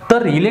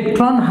 तर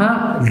इलेक्ट्रॉन हा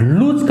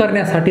लूज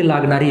करण्यासाठी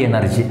लागणारी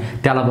एनर्जी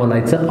त्याला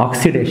बोलायचं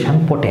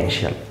ऑक्सिडेशन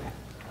पोटेन्शियल.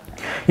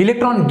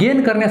 इलेक्ट्रॉन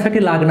गेन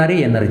करण्यासाठी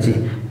लागणारी एनर्जी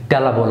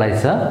त्याला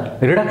बोलायचं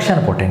रिडक्शन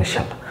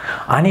पोटेन्शियल.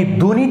 आणि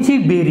दोन्हीची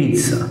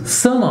बेरीज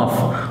सम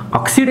of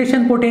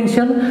oxidation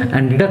potential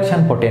and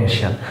reduction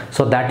potential,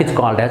 so that is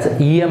called as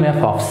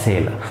EMF of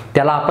sale.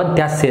 त्याला आपण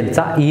त्या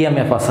सेलचा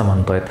EMF असं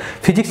म्हणतोय.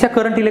 फिजिक्सच्या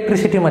करंट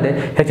इलेक्ट्रिसिटीमध्ये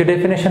ह्याची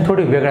डेफिनेशन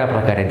थोडी वेगळ्या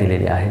प्रकारे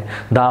दिलेली आहे.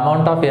 The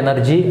amount of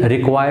energy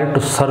required to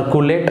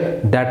circulate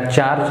that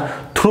charge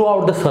through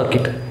out the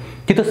circuit.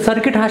 तिथं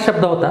सर्किट हा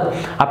शब्द होता,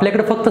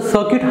 आपल्याकडे फक्त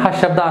सर्किट हा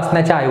शब्द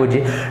असण्याच्या ऐवजी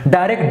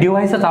डायरेक्ट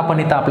डिव्हाइसच आपण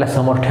इथं आपल्या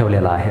समोर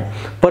ठेवलेला आहे.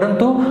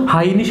 परंतु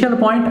हा इनिशियल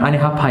पॉईंट आणि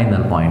हा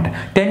फायनल पॉईंट,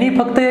 त्यांनी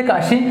फक्त एक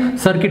अशी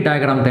सर्किट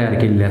डायग्राम तयार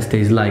केलेली असते.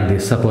 Is like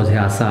this. सपोज हे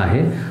असं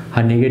आहे,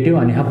 हा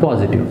निगेटिव्ह आणि हा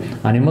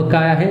पॉझिटिव्ह. आणि मग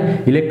काय आहे,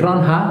 इलेक्ट्रॉन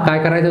हा काय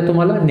करायचा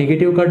तुम्हाला,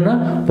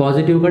 निगेटिव्हकडनं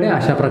पॉझिटिव्हकडे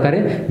अशा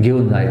प्रकारे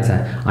घेऊन जायचा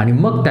आहे. आणि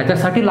मग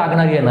त्याच्यासाठी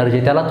लागणारी एनर्जी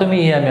त्याला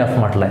तुम्ही EMF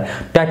म्हटलंय.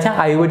 त्याच्या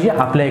ऐवजी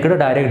आपल्या इकडे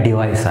डायरेक्ट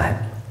डिव्हाइस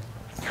आहे.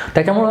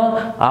 त्याच्यामुळं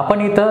आपण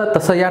इथं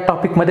तसं या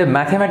टॉपिकमध्ये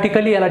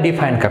मॅथमॅटिकली याला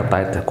डिफाईन करता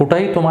येतं.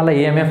 कुठंही तुम्हाला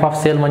EMF ऑफ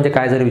सेल म्हणजे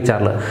काय जर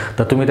विचारलं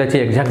तर तुम्ही त्याची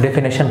एक्झॅक्ट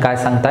डेफिनेशन काय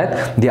सांगतायत,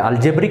 the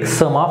algebraic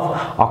sum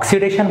of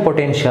oxidation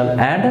potential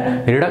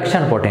and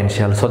reduction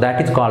potential, so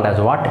that is called as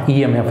what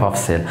EMF of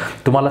sale.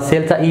 तुम्हाला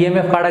सेलचा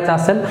EMF काढायचा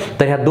असेल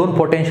तर ह्या दोन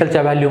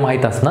पोटेन्शियलच्या व्हॅल्यू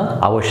माहीत असणं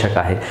आवश्यक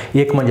आहे.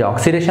 एक म्हणजे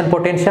ऑक्सिडेशन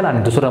पोटेन्शियल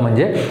आणि दुसरं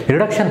म्हणजे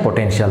रिडक्शन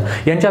पोटेन्शियल.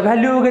 यांच्या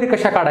व्हॅल्यू वगैरे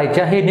कशा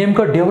काढायच्या, हे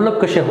नेमकं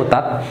डेव्हलप कसे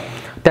होतात,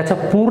 त्याच्या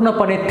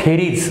पूर्णपणे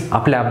थेरीज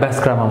आपल्या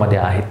अभ्यासक्रमामध्ये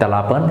आहेत. त्याला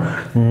आपण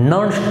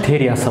नर्न्स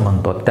थेरी असं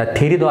म्हणतो. त्या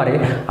थेरीद्वारे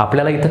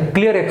आपल्याला इथं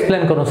क्लिअर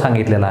एक्सप्लेन करून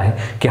सांगितलेलं आहे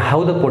की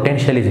how the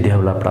potential is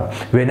developed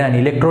when an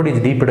electrode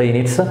is dipped in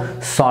its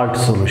salt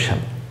solution.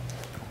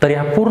 तर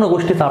या पूर्ण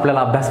गोष्टीचा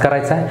आपल्याला अभ्यास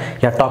करायचा आहे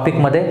या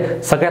टॉपिकमध्ये.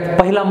 सगळ्यात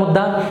पहिला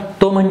मुद्दा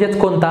तो म्हणजेच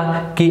कोणता,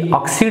 की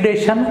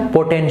ऑक्सिडेशन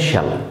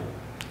पोटेन्शियल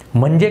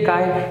म्हणजे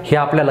काय हे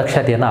आपल्या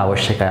लक्षात येणं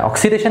आवश्यक आहे.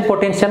 ऑक्सिडेशन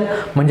पोटेन्शियल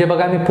म्हणजे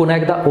बघा, मी पुन्हा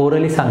एकदा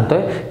ओरली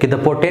सांगतोय की the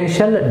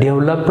potential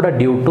developed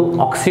due to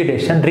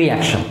oxidation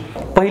reaction,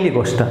 पहिली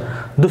गोष्ट.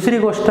 दुसरी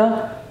गोष्ट,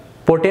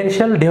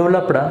 potential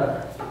developed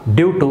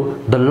due to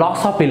the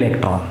loss of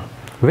electron.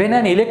 When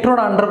an electrode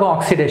undergo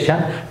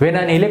oxidation, when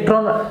an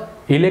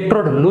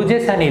electrode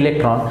loses an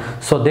electron,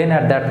 so then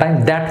at that time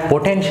that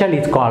potential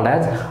is called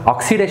as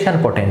oxidation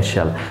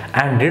potential.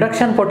 And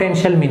reduction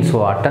potential means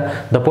what,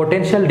 the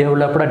potential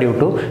developed due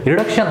to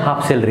reduction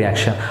half cell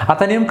reaction.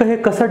 आता नेमकं हे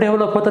कसं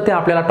develop होतं ते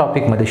आपल्याला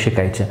topic मध्ये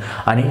शिकायचे.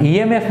 आणि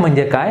EMF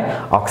म्हणजे काय,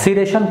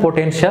 ऑक्सिडेशन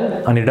पोटेन्शियल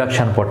आणि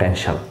रिडक्शन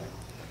पोटेन्शियल,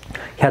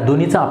 ह्या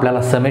दोन्हीचं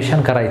आपल्याला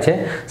समेशन करायचे.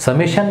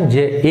 समेशन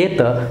जे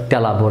येतं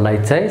त्याला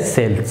बोलायचं आहे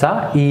सेलचा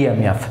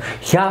EMF.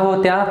 ह्या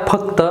होत्या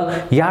फक्त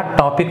या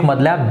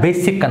टॉपिकमधल्या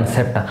बेसिक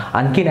कन्सेप्ट.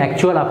 आणखीन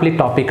ॲक्च्युअल आपली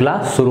टॉपिकला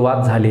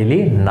सुरुवात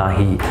झालेली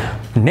नाही.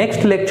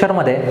 नेक्स्ट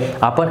लेक्चरमध्ये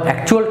आपण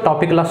ॲक्च्युअल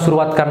टॉपिकला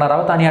सुरुवात करणार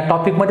आहोत आणि या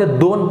टॉपिकमध्ये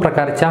दोन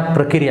प्रकारच्या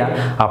प्रक्रिया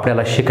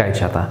आपल्याला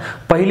शिकायच्या. आता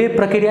पहिली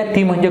प्रक्रिया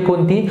ती म्हणजे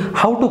कोणती,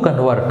 how to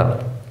convert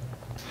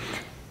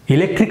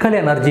electrical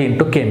energy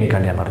into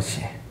chemical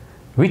energy,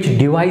 which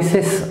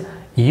devices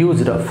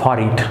used for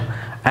it.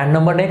 And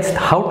number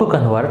next, how to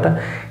convert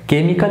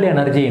chemical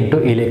energy into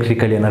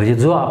electrical energy,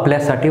 जो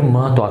आपल्यासाठी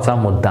महत्त्वाचा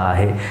मुद्दा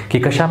आहे की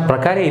कशा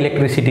प्रकारे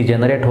इलेक्ट्रिसिटी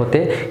जनरेट होते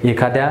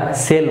एखाद्या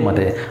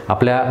सेलमध्ये.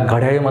 आपल्या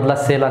घड्याळीमधला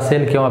सेल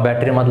असेल किंवा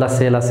बॅटरीमधला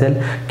सेल असेल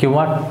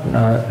किंवा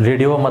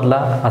रेडिओमधला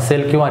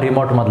असेल किंवा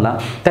रिमोटमधला,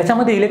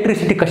 त्याच्यामध्ये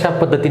इलेक्ट्रिसिटी कशा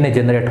पद्धतीने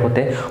जनरेट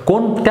होते,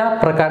 कोणत्या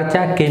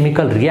प्रकारच्या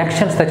केमिकल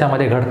रिॲक्शन्स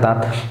त्याच्यामध्ये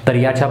घडतात. तर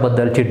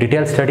याच्याबद्दलची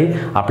डिटेल स्टडी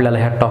आपल्याला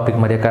ह्या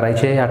टॉपिकमध्ये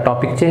करायची आहे. या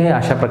टॉपिकचे हे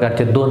अशा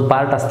प्रकारचे दोन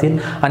पार्ट असतील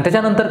आणि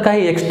त्याच्यानंतर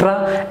काही एक्स्ट्रा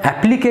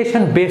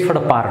ॲप्लिकेशन बेस्ड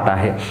पार्ट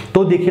आहे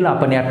तो देखील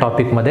आपण या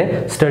टॉपिकमध्ये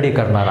स्टडी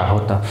करणार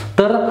आहोत.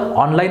 तर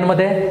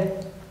ऑनलाईनमध्ये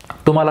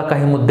तुम्हाला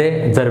काही मुद्दे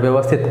जर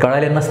व्यवस्थित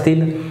कळाले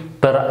नसतील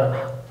तर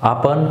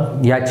आपण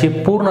याची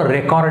पूर्ण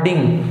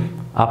रेकॉर्डिंग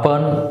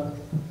आपण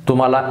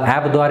तुम्हाला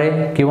ॲपद्वारे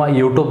किंवा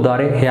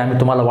यूट्यूबद्वारे हे आम्ही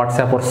तुम्हाला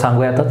व्हॉट्सॲपवर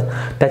सांगूयातच,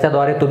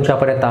 त्याच्याद्वारे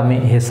तुमच्यापर्यंत आम्ही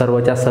हे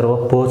सर्वच्या सर्व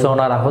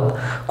पोहोचवणार आहोत.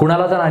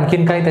 कुणाला जर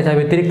आणखीन काही त्याच्या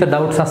व्यतिरिक्त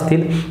डाऊट्स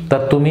असतील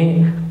तर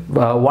तुम्ही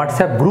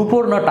व्हॉट्सॲप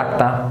ग्रुपवर न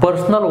टाकता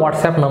पर्सनल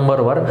व्हॉट्सॲप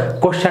नंबरवर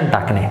क्वेश्चन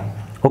टाकणे.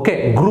 ओके,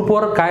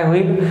 ग्रुपवर काय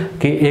होईल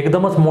की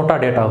एकदमच मोठा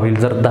डेटा होईल.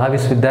 जर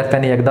 10-20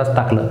 विद्यार्थ्यांनी एकदाच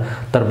टाकलं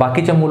तर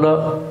बाकीचे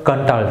मुलं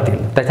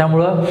कंटाळतील.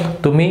 त्याच्यामुळं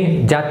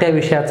तुम्ही ज्या त्या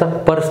विषयाचा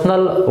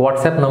पर्सनल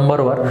व्हॉट्सॲप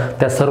नंबरवर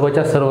त्या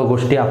सर्वच्या सर्व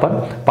गोष्टी आपण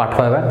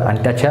पाठवाव्यात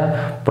आणि त्याच्या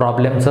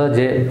प्रॉब्लेमचं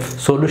जे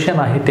सोल्युशन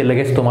आहे ते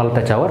लगेच तुम्हाला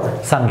त्याच्यावर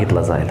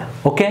सांगितलं जाईल.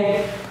 ओके,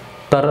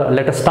 तर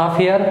let us stop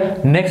here.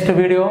 Next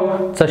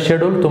व्हिडिओचं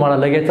schedule तुम्हाला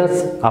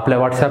लगेचच आपल्या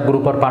व्हॉट्सॲप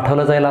ग्रुपवर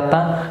पाठवलं जाईल.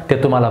 आता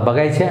ते तुम्हाला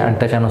बघायचे आणि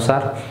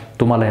त्याच्यानुसार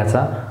तुम्हाला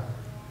याचा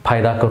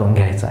फायदा करून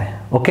घ्यायचा आहे.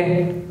 ओके.